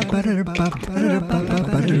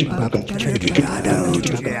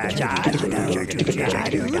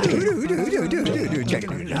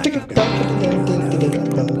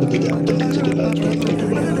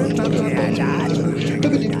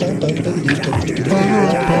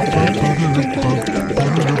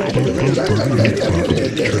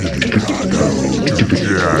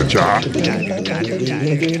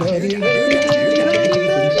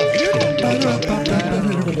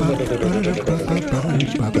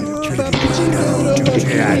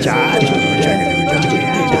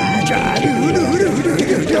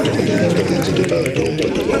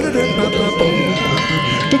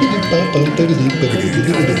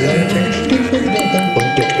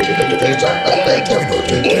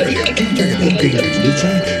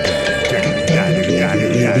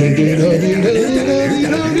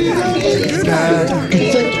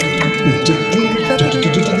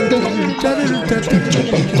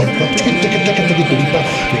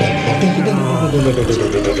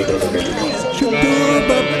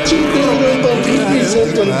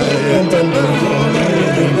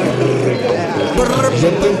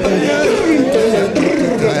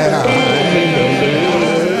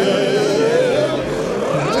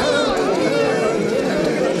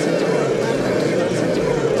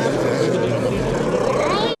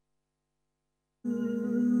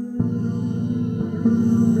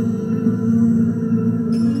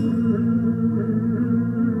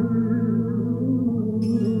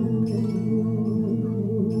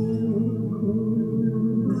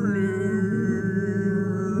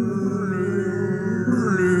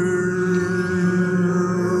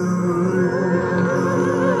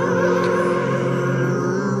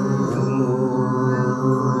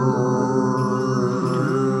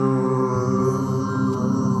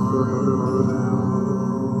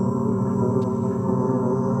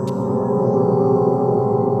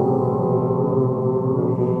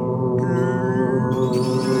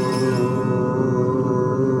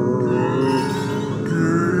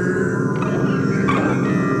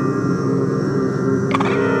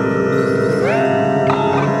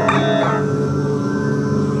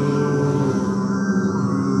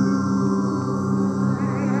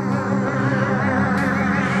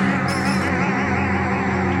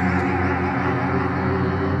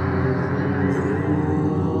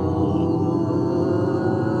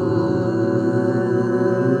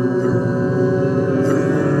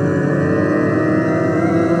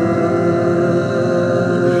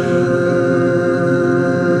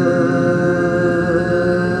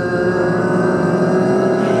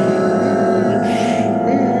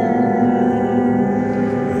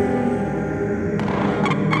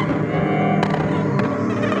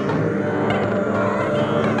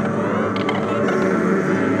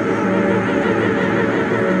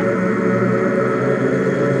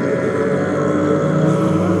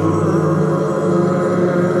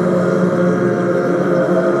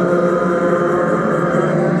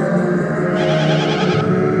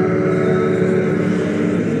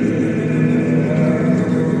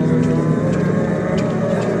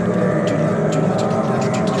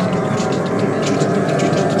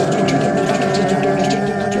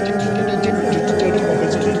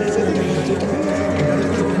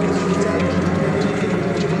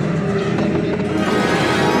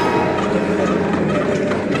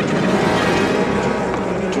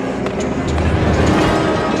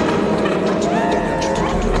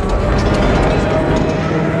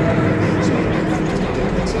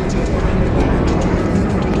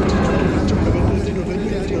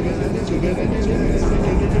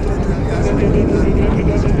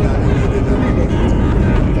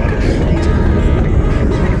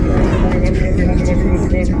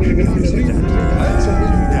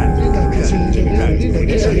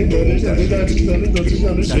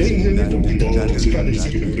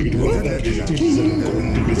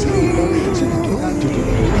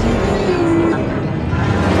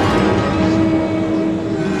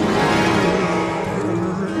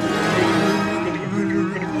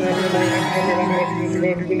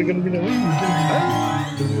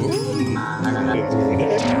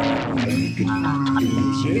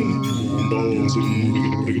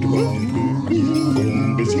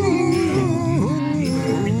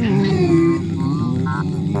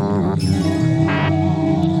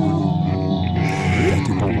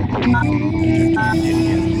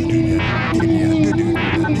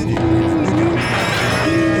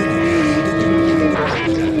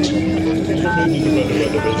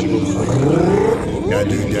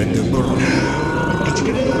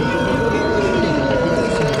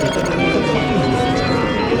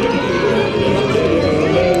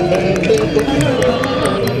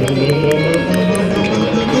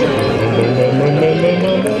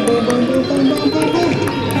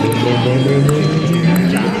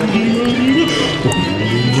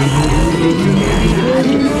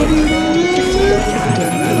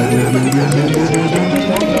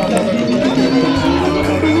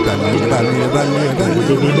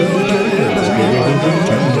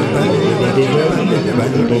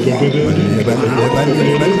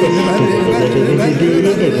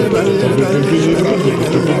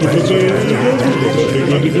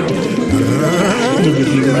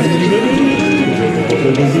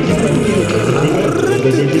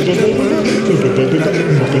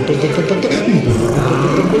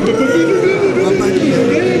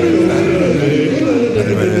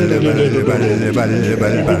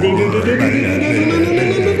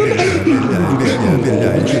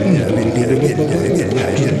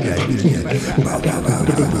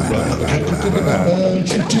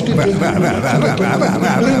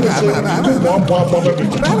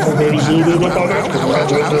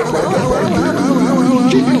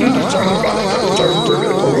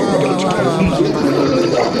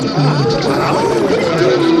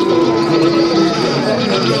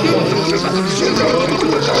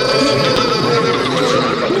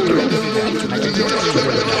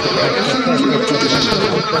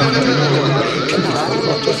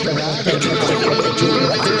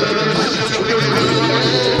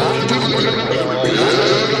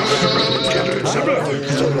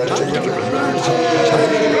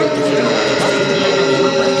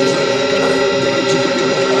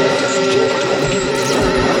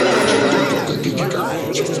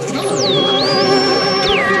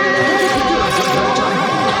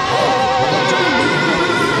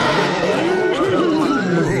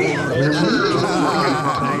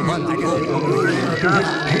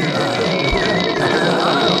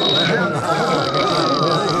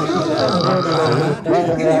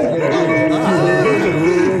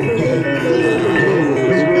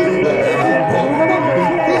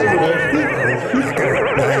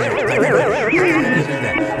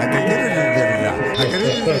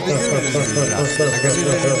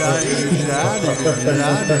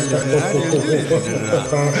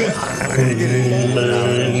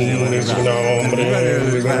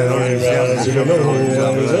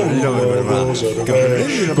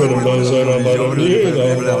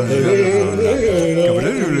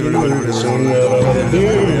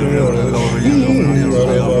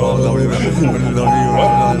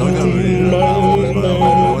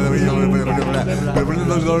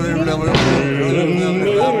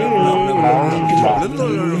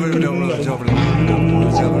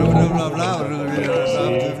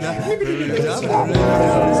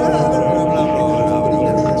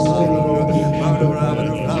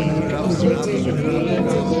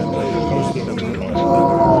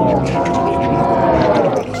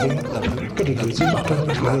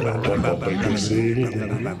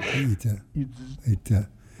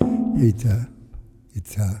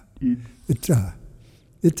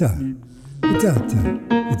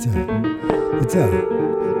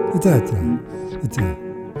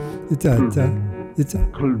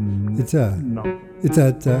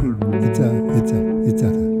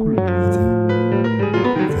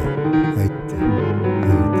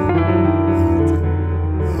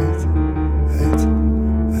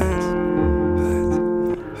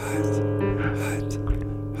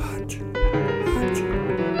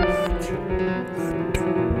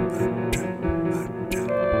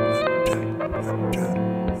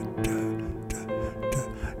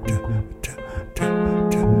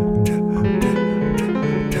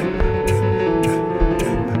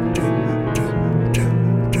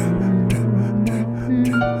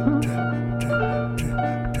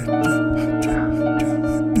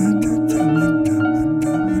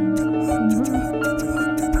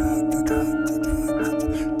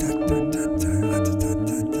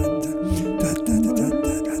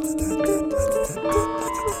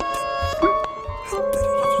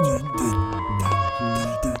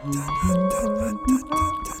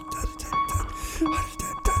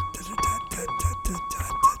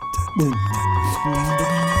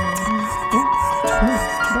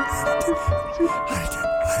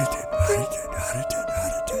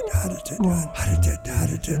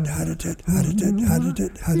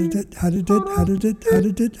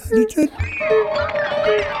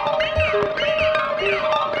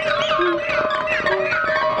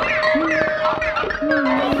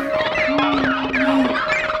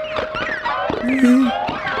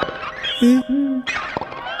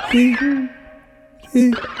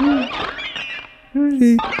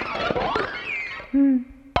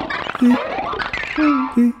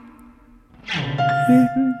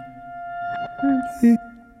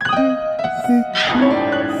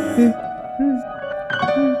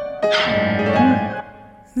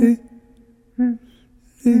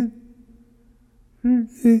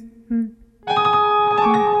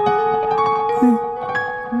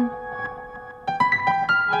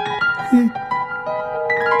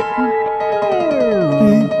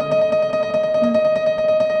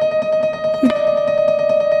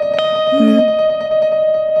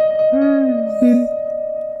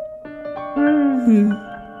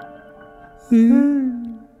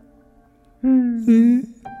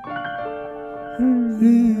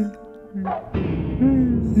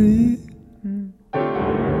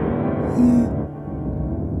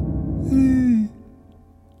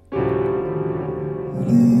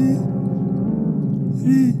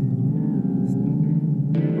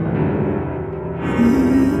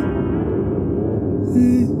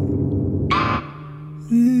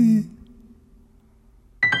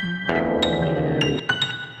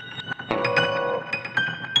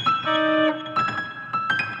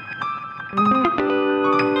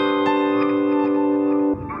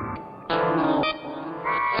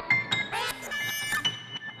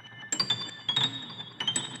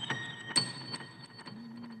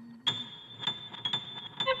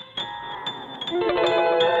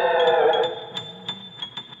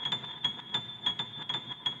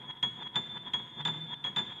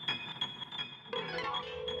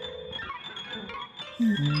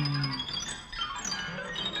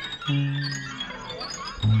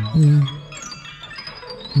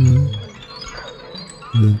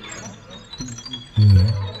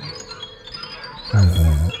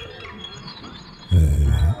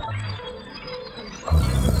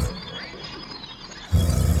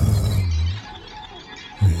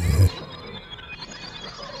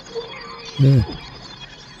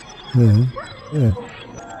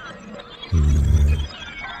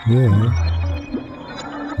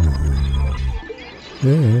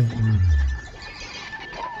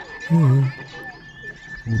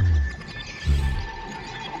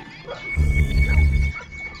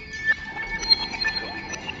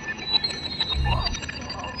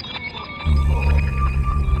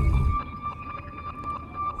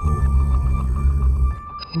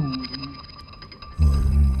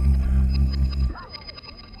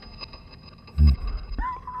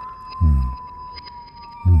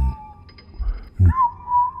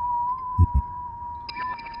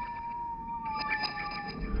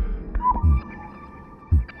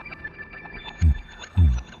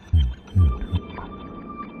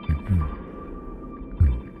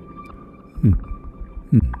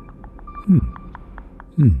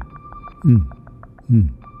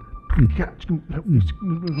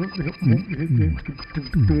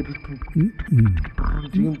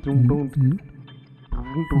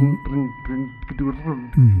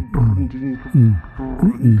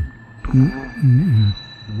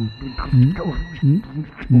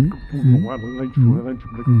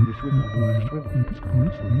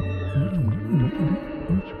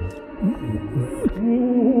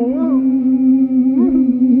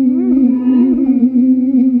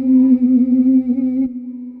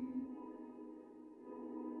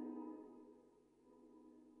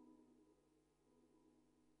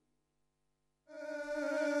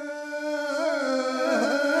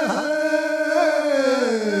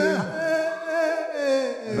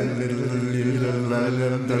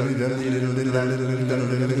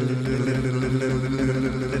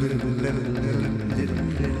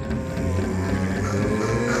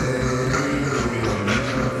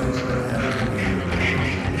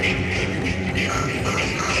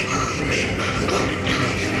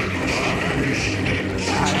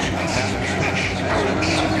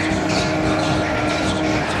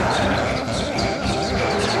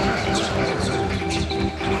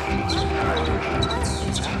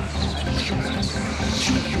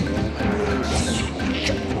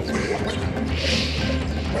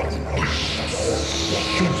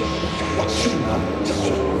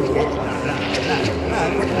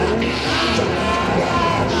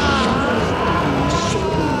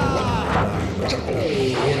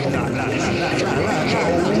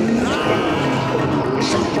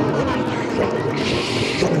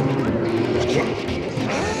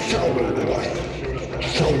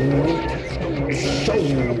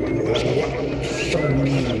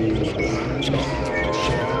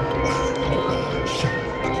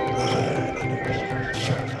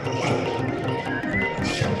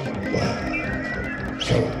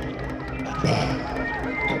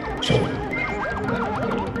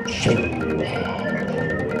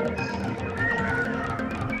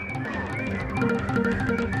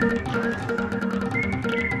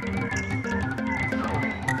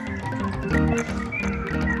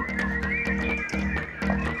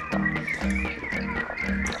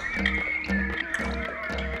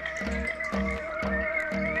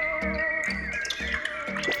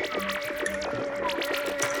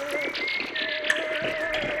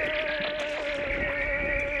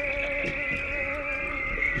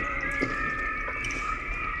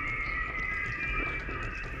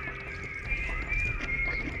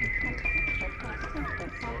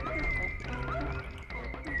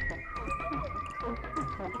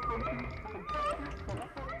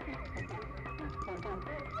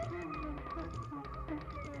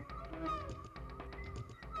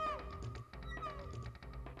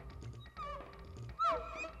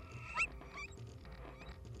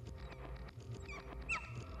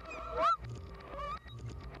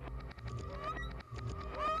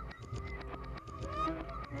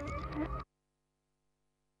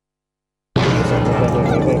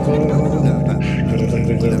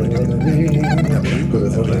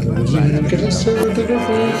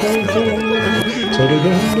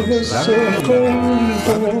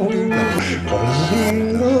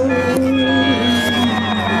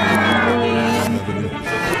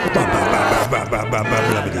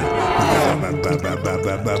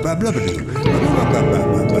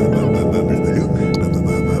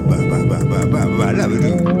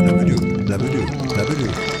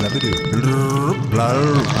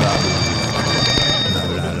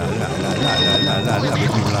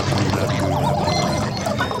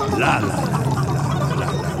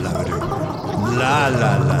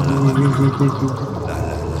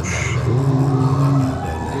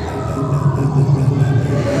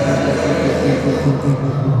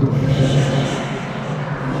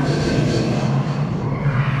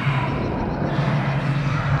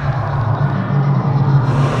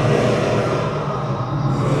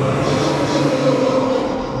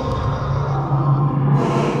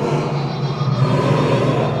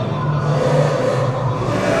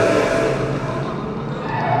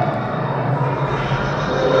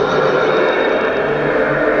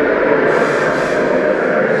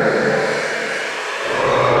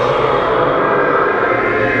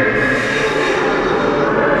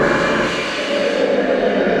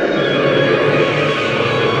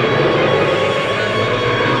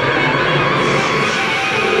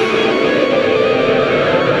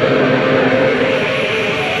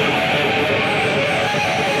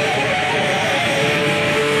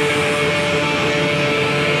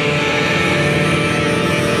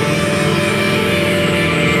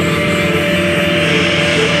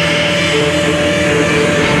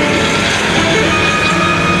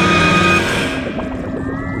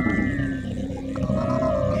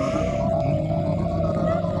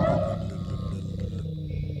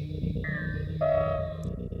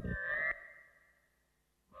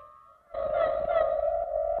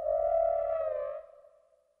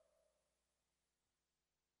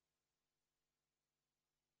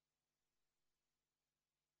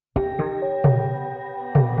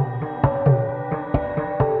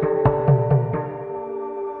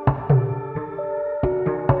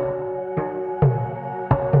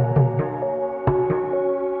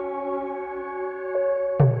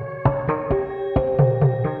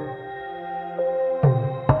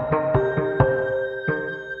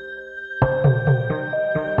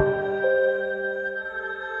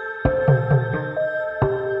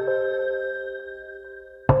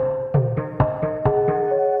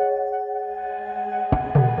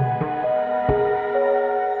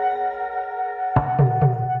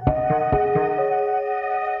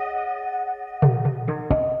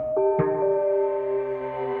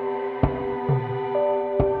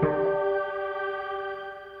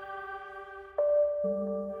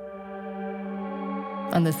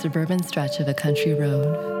 On the suburban stretch of a country road,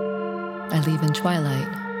 I leave in twilight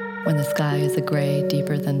when the sky is a gray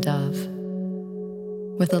deeper than dove.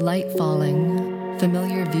 With the light falling,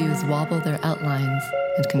 familiar views wobble their outlines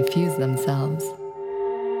and confuse themselves.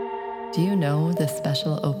 Do you know the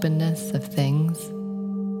special openness of things?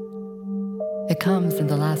 It comes in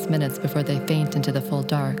the last minutes before they faint into the full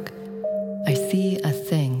dark. I see a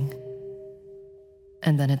thing.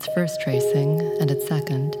 And then its first tracing and its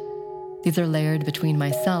second. These are layered between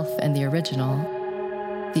myself and the original.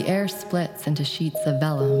 The air splits into sheets of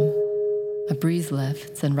vellum. A breeze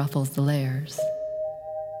lifts and ruffles the layers.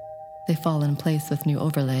 They fall in place with new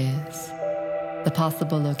overlays. The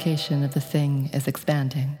possible location of the thing is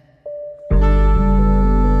expanding.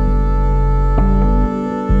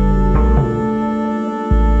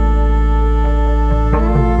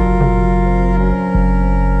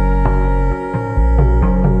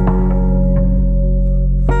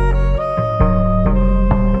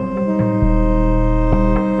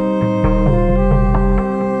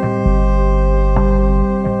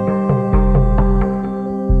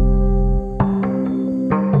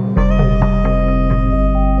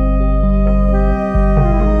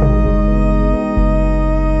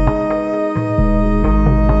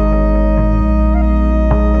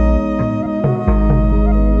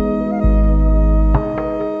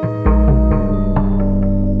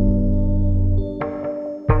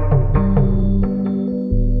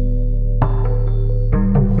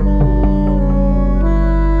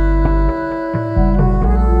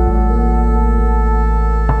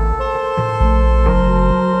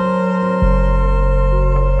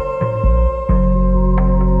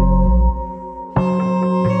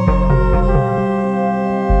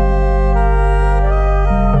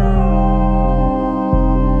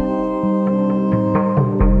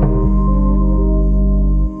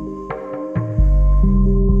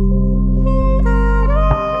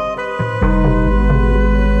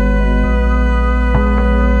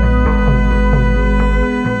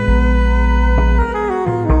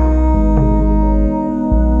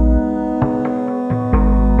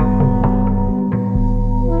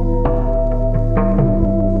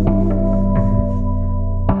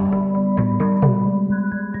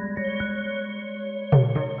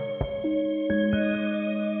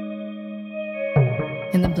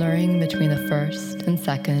 line blurring between the first and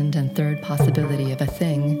second and third possibility of a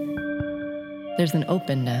thing, there's an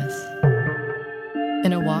openness.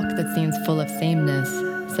 In a walk that seems full of sameness,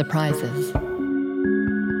 surprises.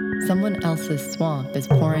 Someone else's swamp is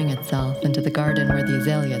pouring itself into the garden where the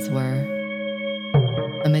azaleas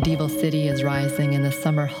were. A medieval city is rising in the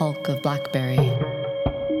summer hulk of blackberry.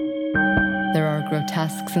 There are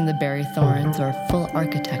grotesques in the berry thorns or full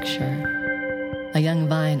architecture. A young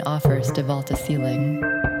vine offers to vault a ceiling.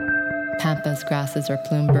 Pampas, grasses or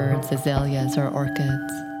plume birds, azaleas or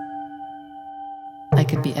orchids. I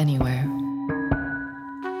could be anywhere.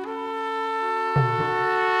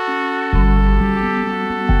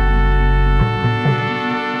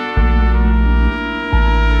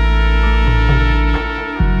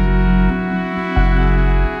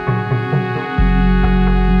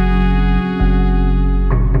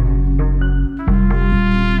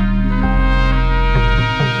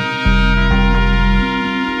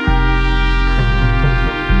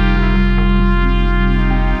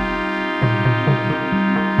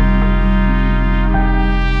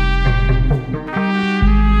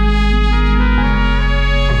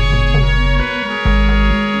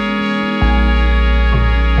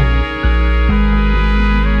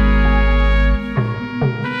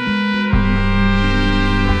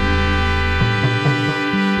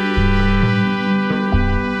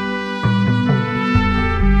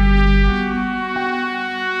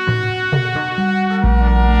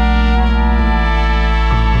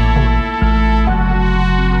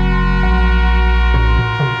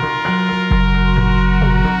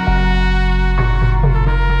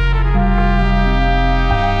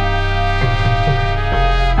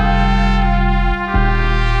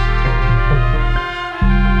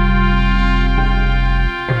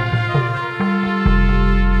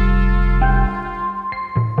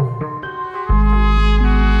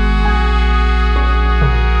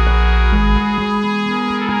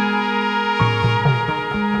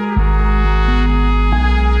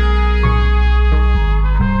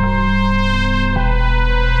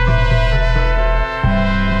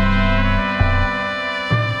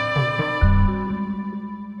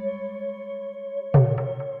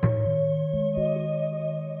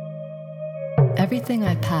 Everything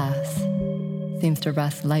I pass seems to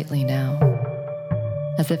rest lightly now,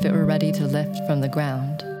 as if it were ready to lift from the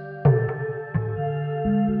ground.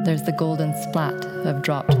 There's the golden splat of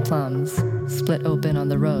dropped plums split open on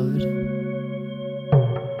the road.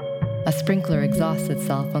 A sprinkler exhausts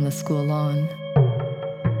itself on the school lawn.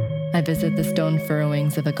 I visit the stone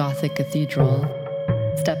furrowings of a Gothic cathedral,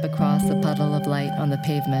 step across a puddle of light on the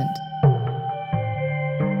pavement.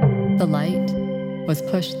 The light was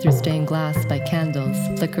pushed through stained glass by candles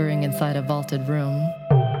flickering inside a vaulted room.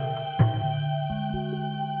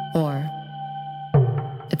 Or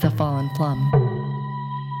it's a fallen plum.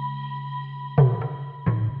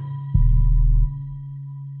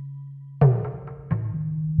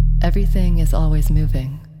 Everything is always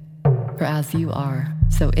moving, for as you are,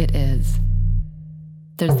 so it is.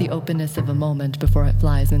 There's the openness of a moment before it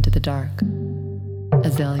flies into the dark.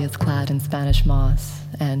 Azaleas clad in Spanish moss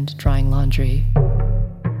and drying laundry.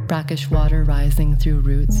 Brackish water rising through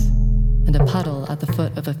roots, and a puddle at the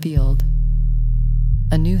foot of a field.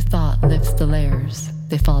 A new thought lifts the layers.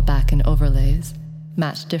 They fall back in overlays,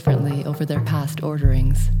 matched differently over their past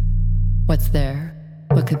orderings. What's there?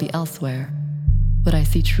 What could be elsewhere? What I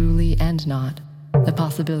see truly and not, the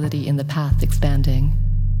possibility in the path expanding.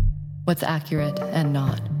 What's accurate and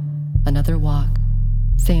not, another walk,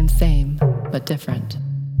 same, but different.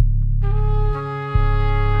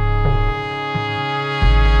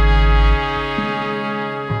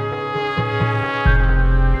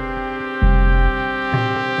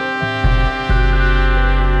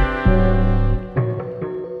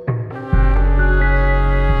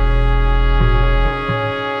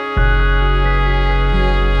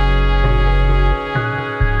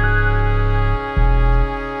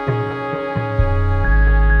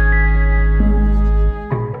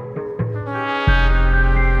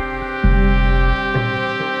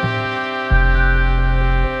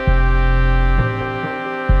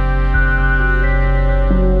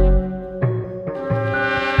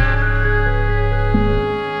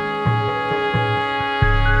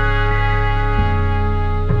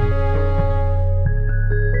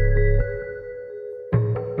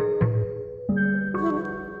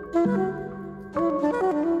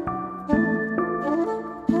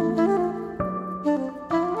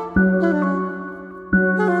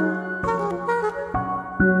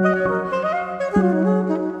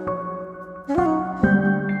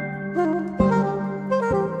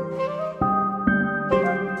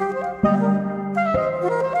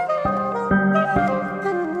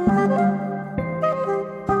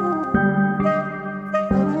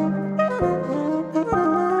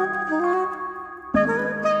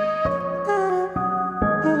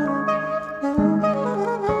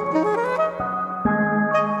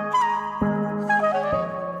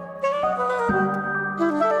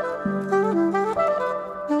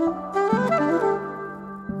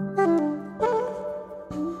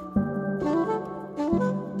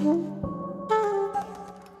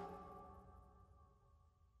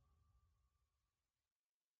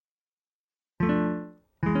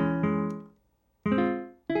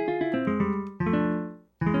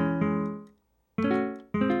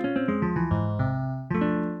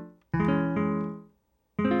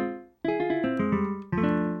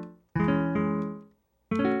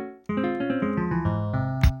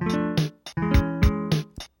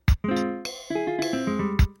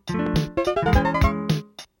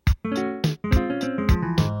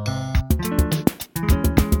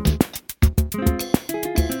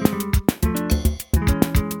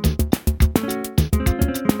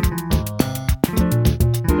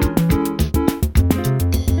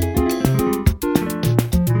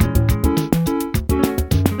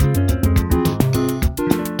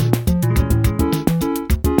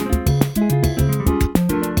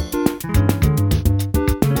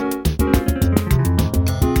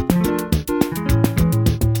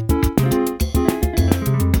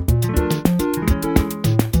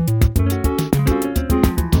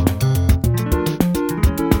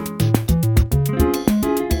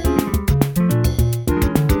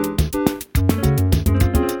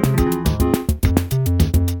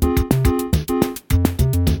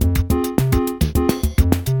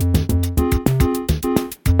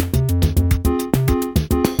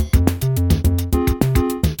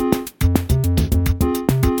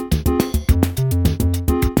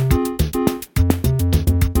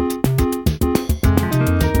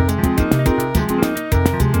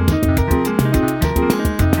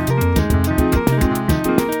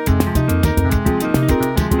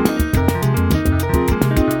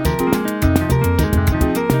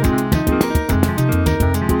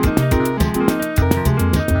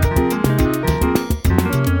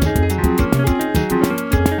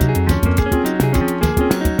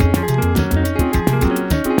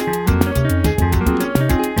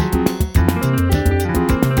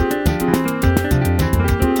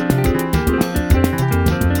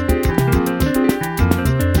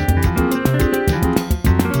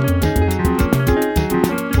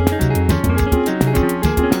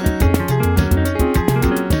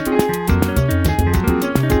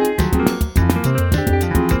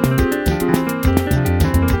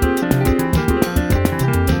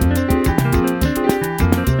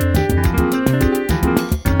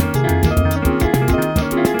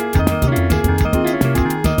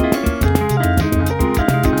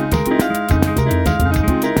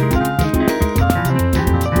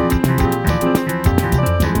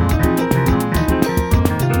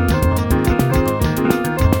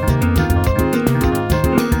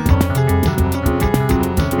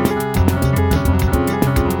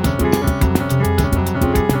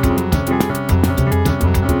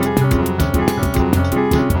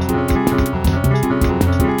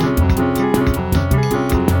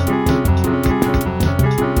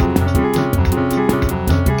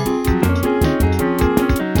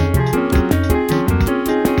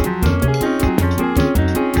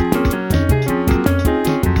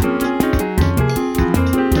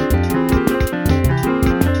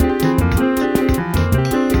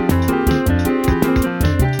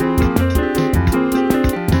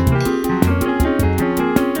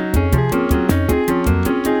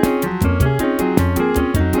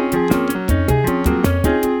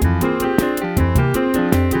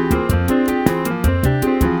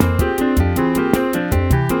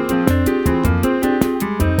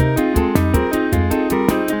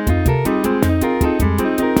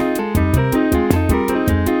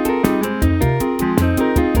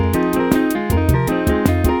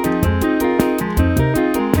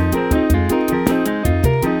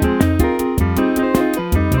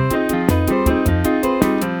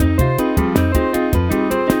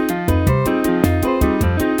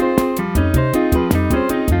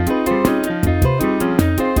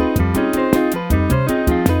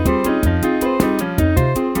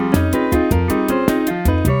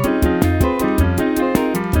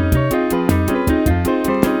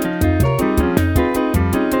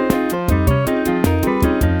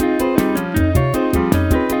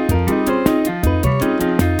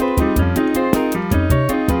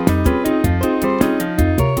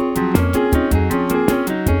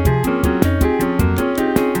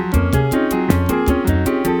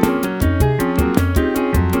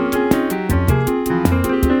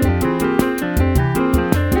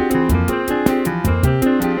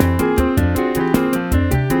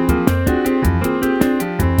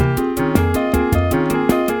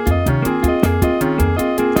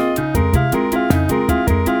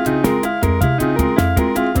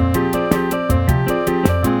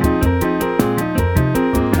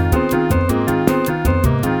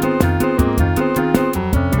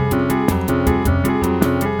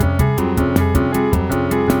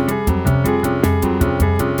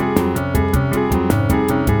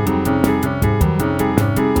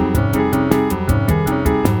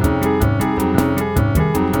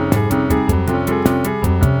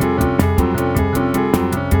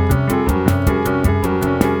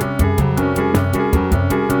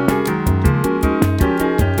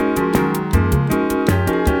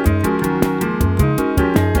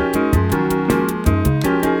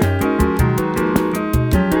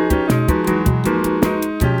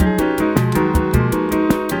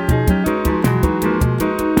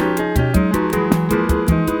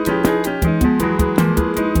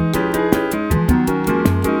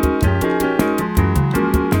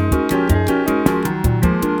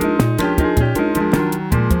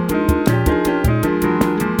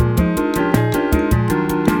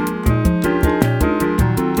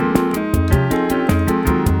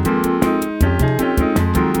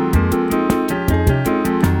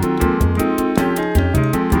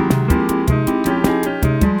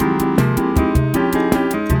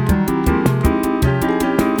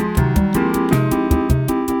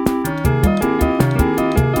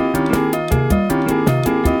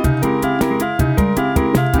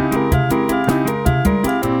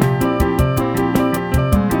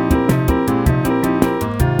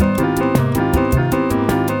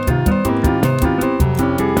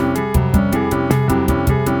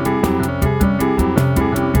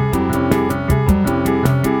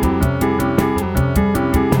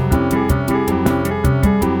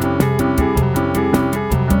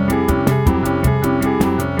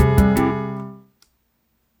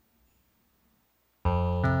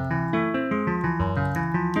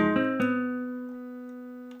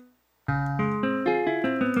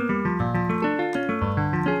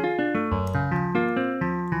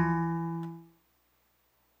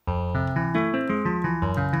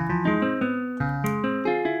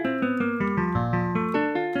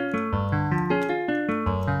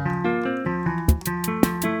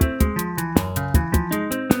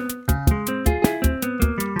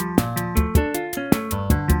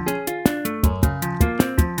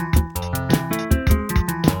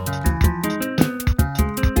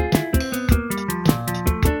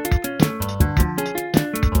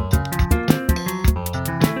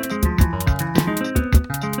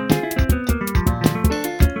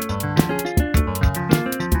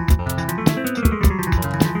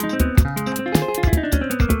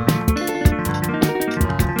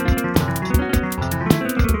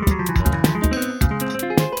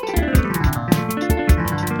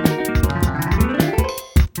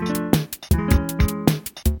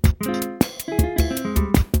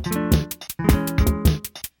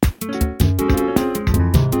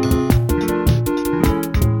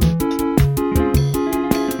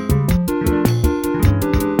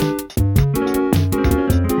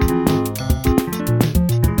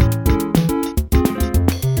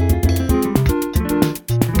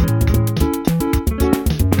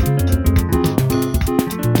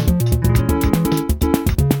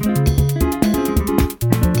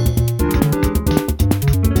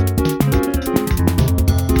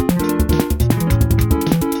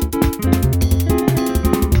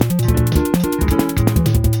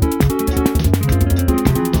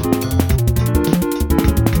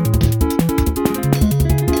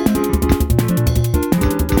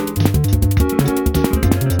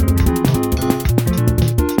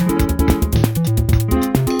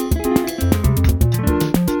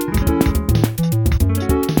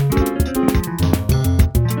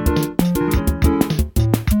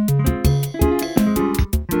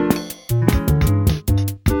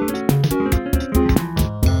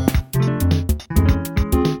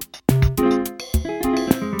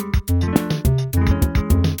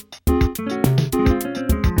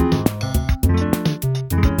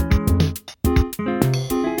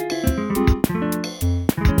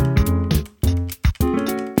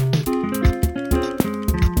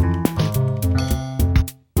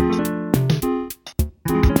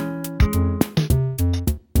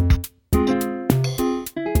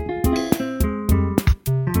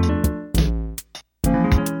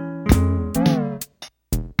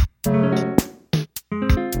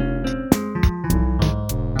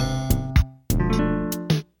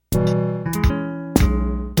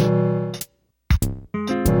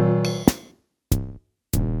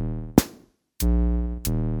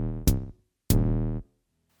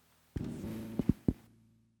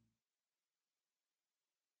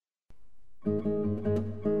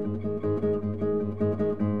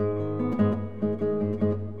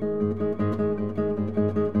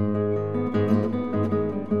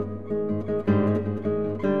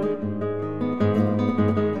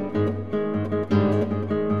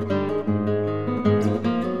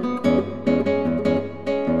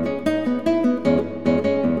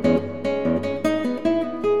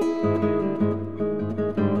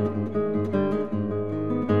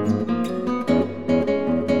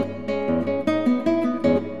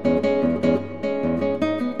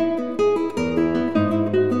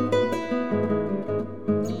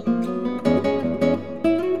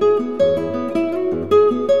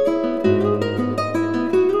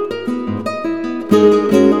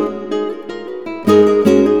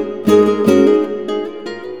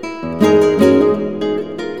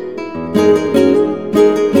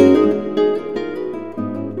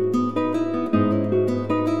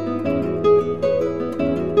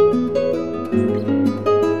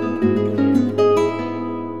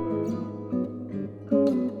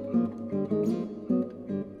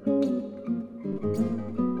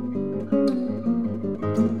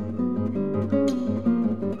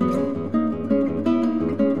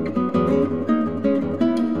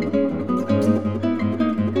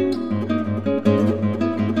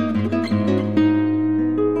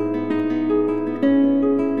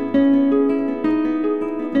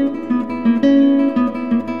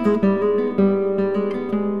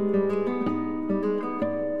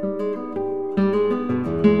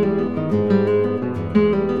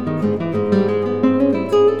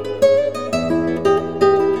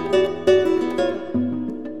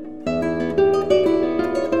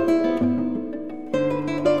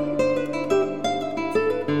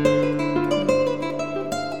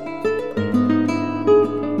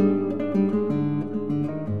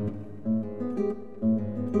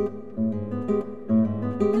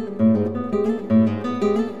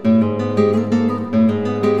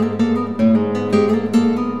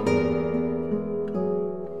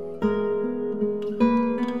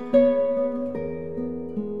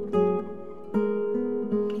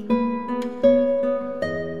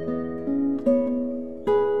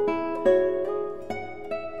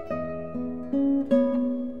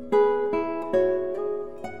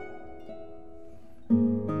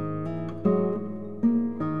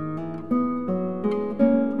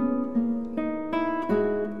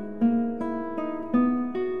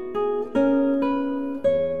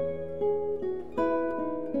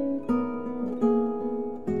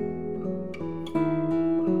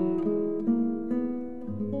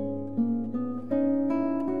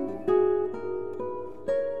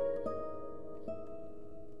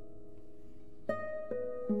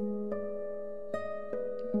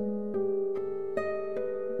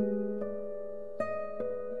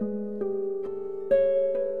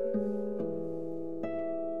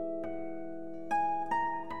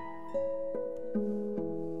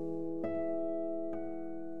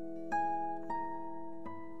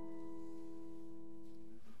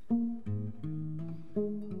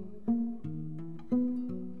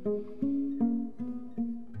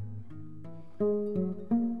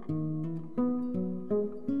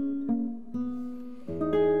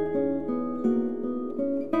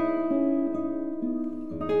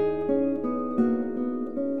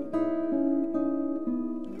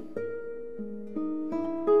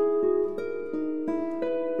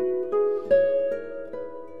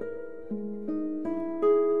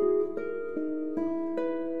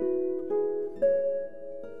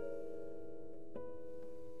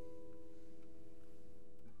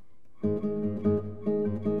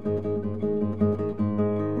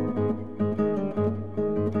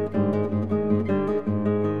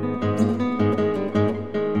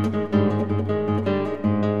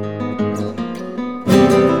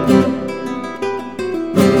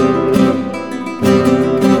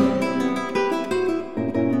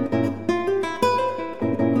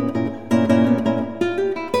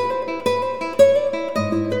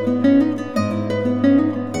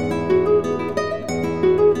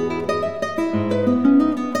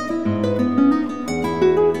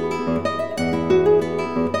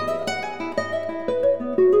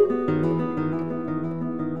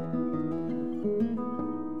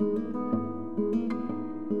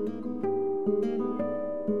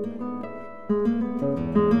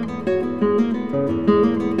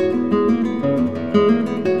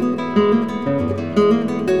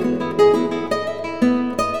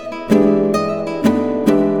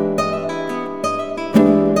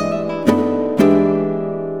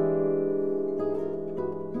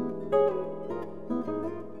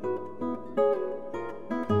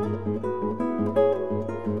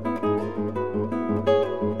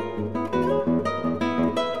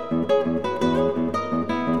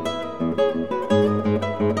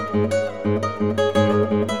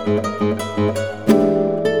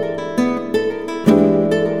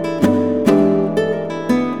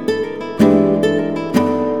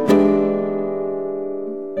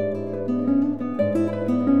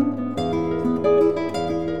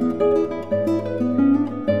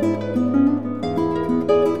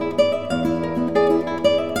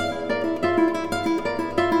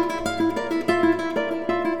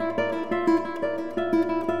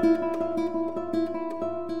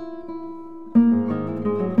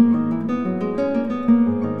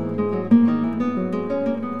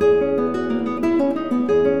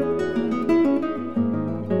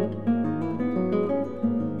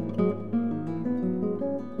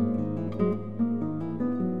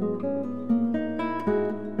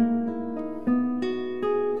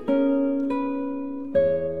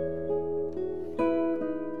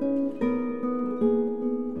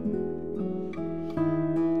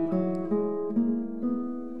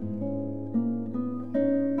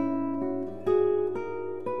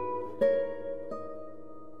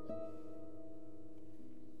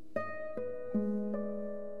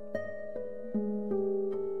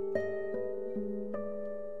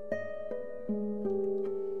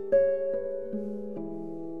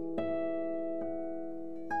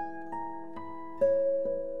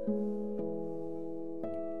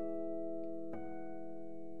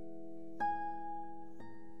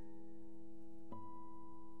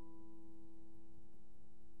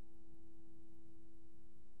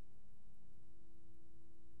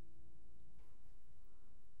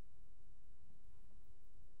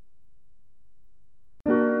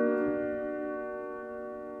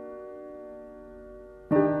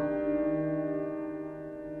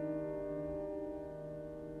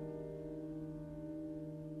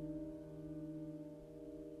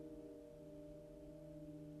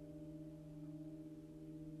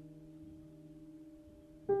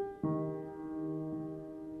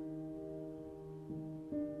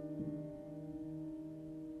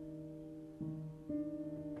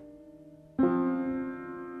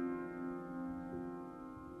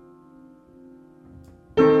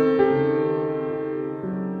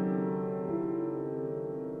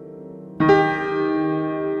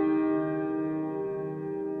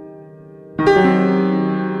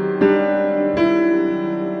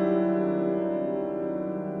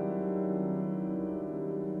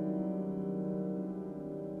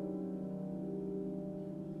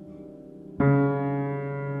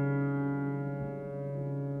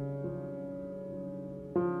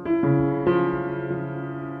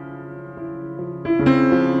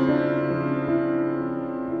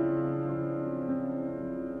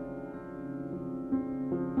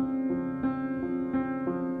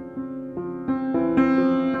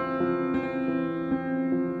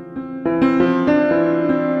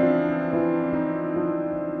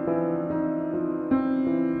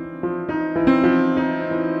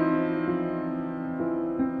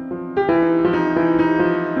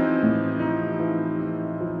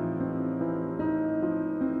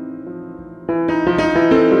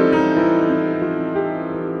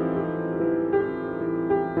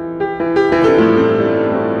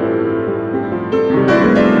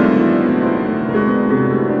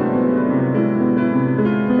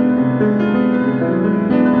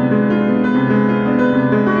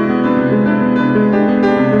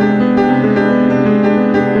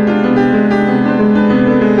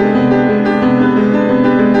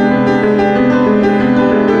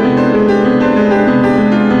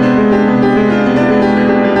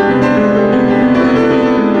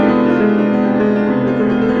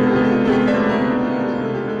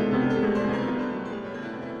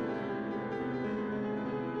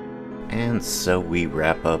 And so we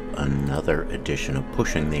wrap up another edition of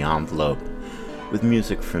Pushing the Envelope with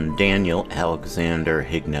music from Daniel Alexander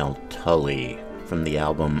Hignell Tully from the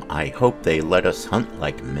album I Hope They Let Us Hunt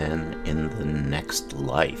Like Men in the Next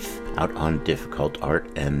Life, out on Difficult Art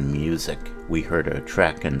and Music. We heard a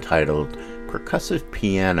track entitled Percussive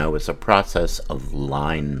Piano is a Process of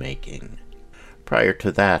Line Making. Prior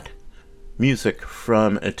to that, music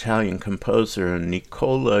from Italian composer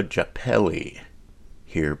Nicola Giappelli,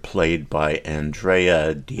 here played by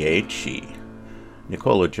Andrea Dieci.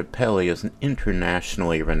 Nicola Giappelli is an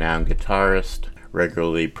internationally renowned guitarist,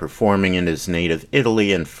 regularly performing in his native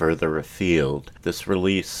Italy and further afield. This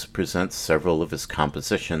release presents several of his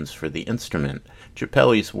compositions for the instrument.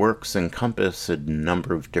 Giappelli's works encompass a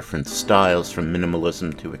number of different styles, from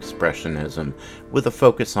minimalism to expressionism, with a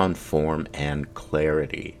focus on form and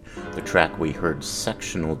clarity. The track we heard,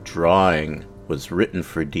 Sectional Drawing, was written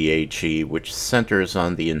for Dieci, which centers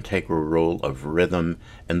on the integral role of rhythm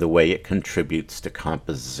and the way it contributes to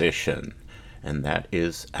composition. And that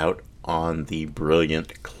is out on the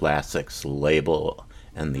Brilliant Classics label,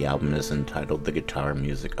 and the album is entitled The Guitar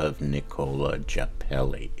Music of Nicola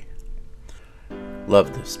Giappelli.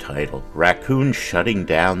 Love this title, Raccoon Shutting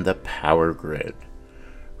Down the Power Grid,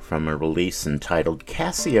 from a release entitled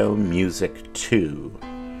Casio Music 2,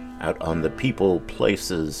 out on the People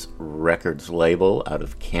Places Records label out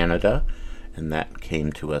of Canada, and that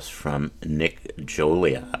came to us from Nick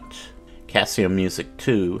Joliat. Casio Music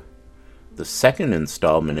 2, the second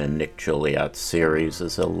installment in Nick Joliat's series,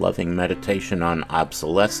 is a loving meditation on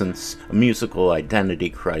obsolescence, a musical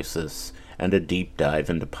identity crisis, and a deep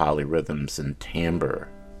dive into polyrhythms and timbre.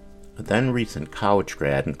 A then recent college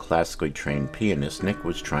grad and classically trained pianist, Nick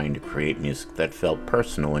was trying to create music that felt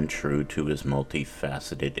personal and true to his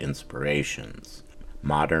multifaceted inspirations.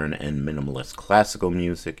 Modern and minimalist classical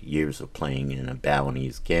music, years of playing in a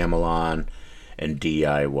Balinese gamelan, and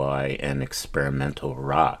DIY and experimental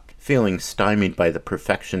rock. Feeling stymied by the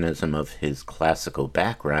perfectionism of his classical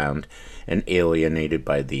background and alienated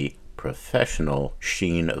by the professional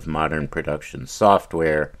sheen of modern production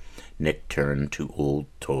software, Nick turned to old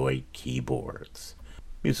toy keyboards.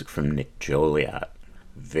 Music from Nick Joliat.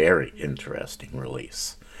 Very interesting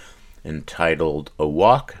release. Entitled A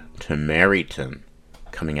Walk to Meryton,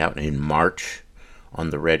 coming out in March on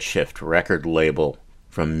the Redshift record label,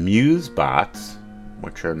 from Musebots,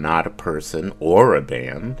 which are not a person or a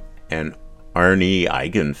band, and Arnie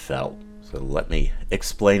Eigenfeld. So let me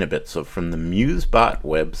explain a bit. So from the Musebot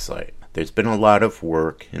website, there's been a lot of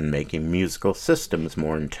work in making musical systems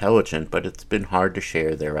more intelligent, but it's been hard to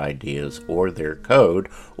share their ideas or their code,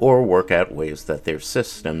 or work out ways that their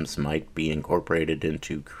systems might be incorporated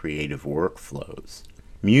into creative workflows.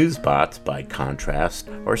 Musebots, by contrast,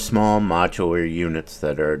 are small modular units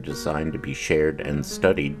that are designed to be shared and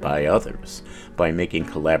studied by others. By making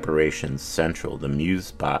collaborations central, the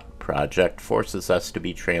Musebot project forces us to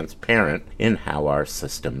be transparent in how our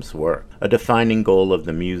systems work. A defining goal of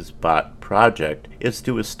the Musebot project is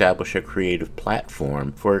to establish a creative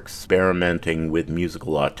platform for experimenting with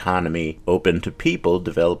musical autonomy, open to people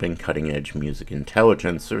developing cutting-edge music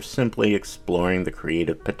intelligence, or simply exploring the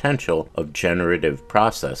creative potential of generative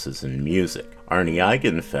processes in music. Arnie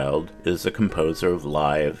Eigenfeld is a composer of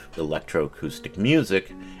live electroacoustic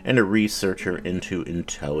music and a researcher into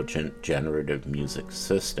intelligent generative music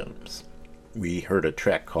systems. We heard a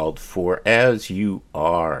track called For As You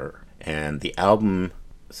Are, and the album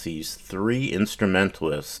sees 3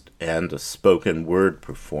 instrumentalists and a spoken word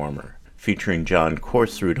performer, featuring John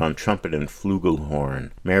Korsrud on trumpet and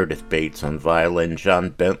flugelhorn, Meredith Bates on violin, John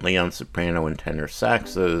Bentley on soprano and tenor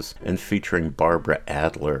saxes, and featuring Barbara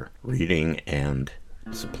Adler reading and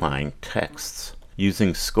supplying texts,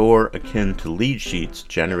 using score akin to lead sheets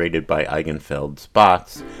generated by Eigenfeld's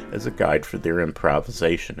bots as a guide for their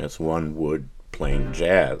improvisation, as one would playing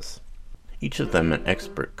jazz. each of them an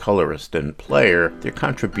expert colorist and player, their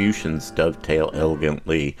contributions dovetail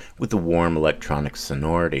elegantly with the warm electronic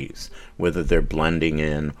sonorities, whether they're blending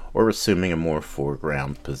in or assuming a more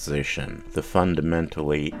foreground position. The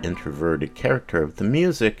fundamentally introverted character of the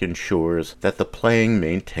music ensures that the playing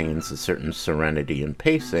maintains a certain serenity and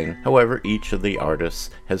pacing. However, each of the artists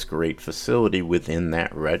has great facility within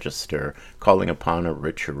that register, calling upon a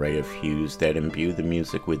rich array of hues that imbue the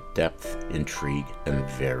music with depth, intrigue, and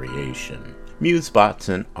variation. Musebots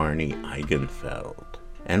and Arnie Eigenfeld.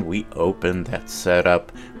 And we open that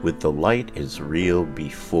setup with The Light Is Real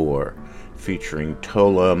Before, featuring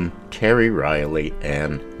Tolam, Terry Riley,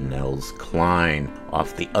 and Nels Cline,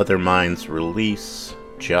 off the Other Minds release,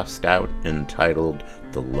 just out, entitled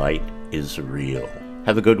The Light Is Real.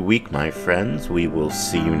 Have a good week, my friends. We will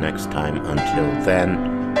see you next time. Until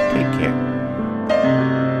then, take care.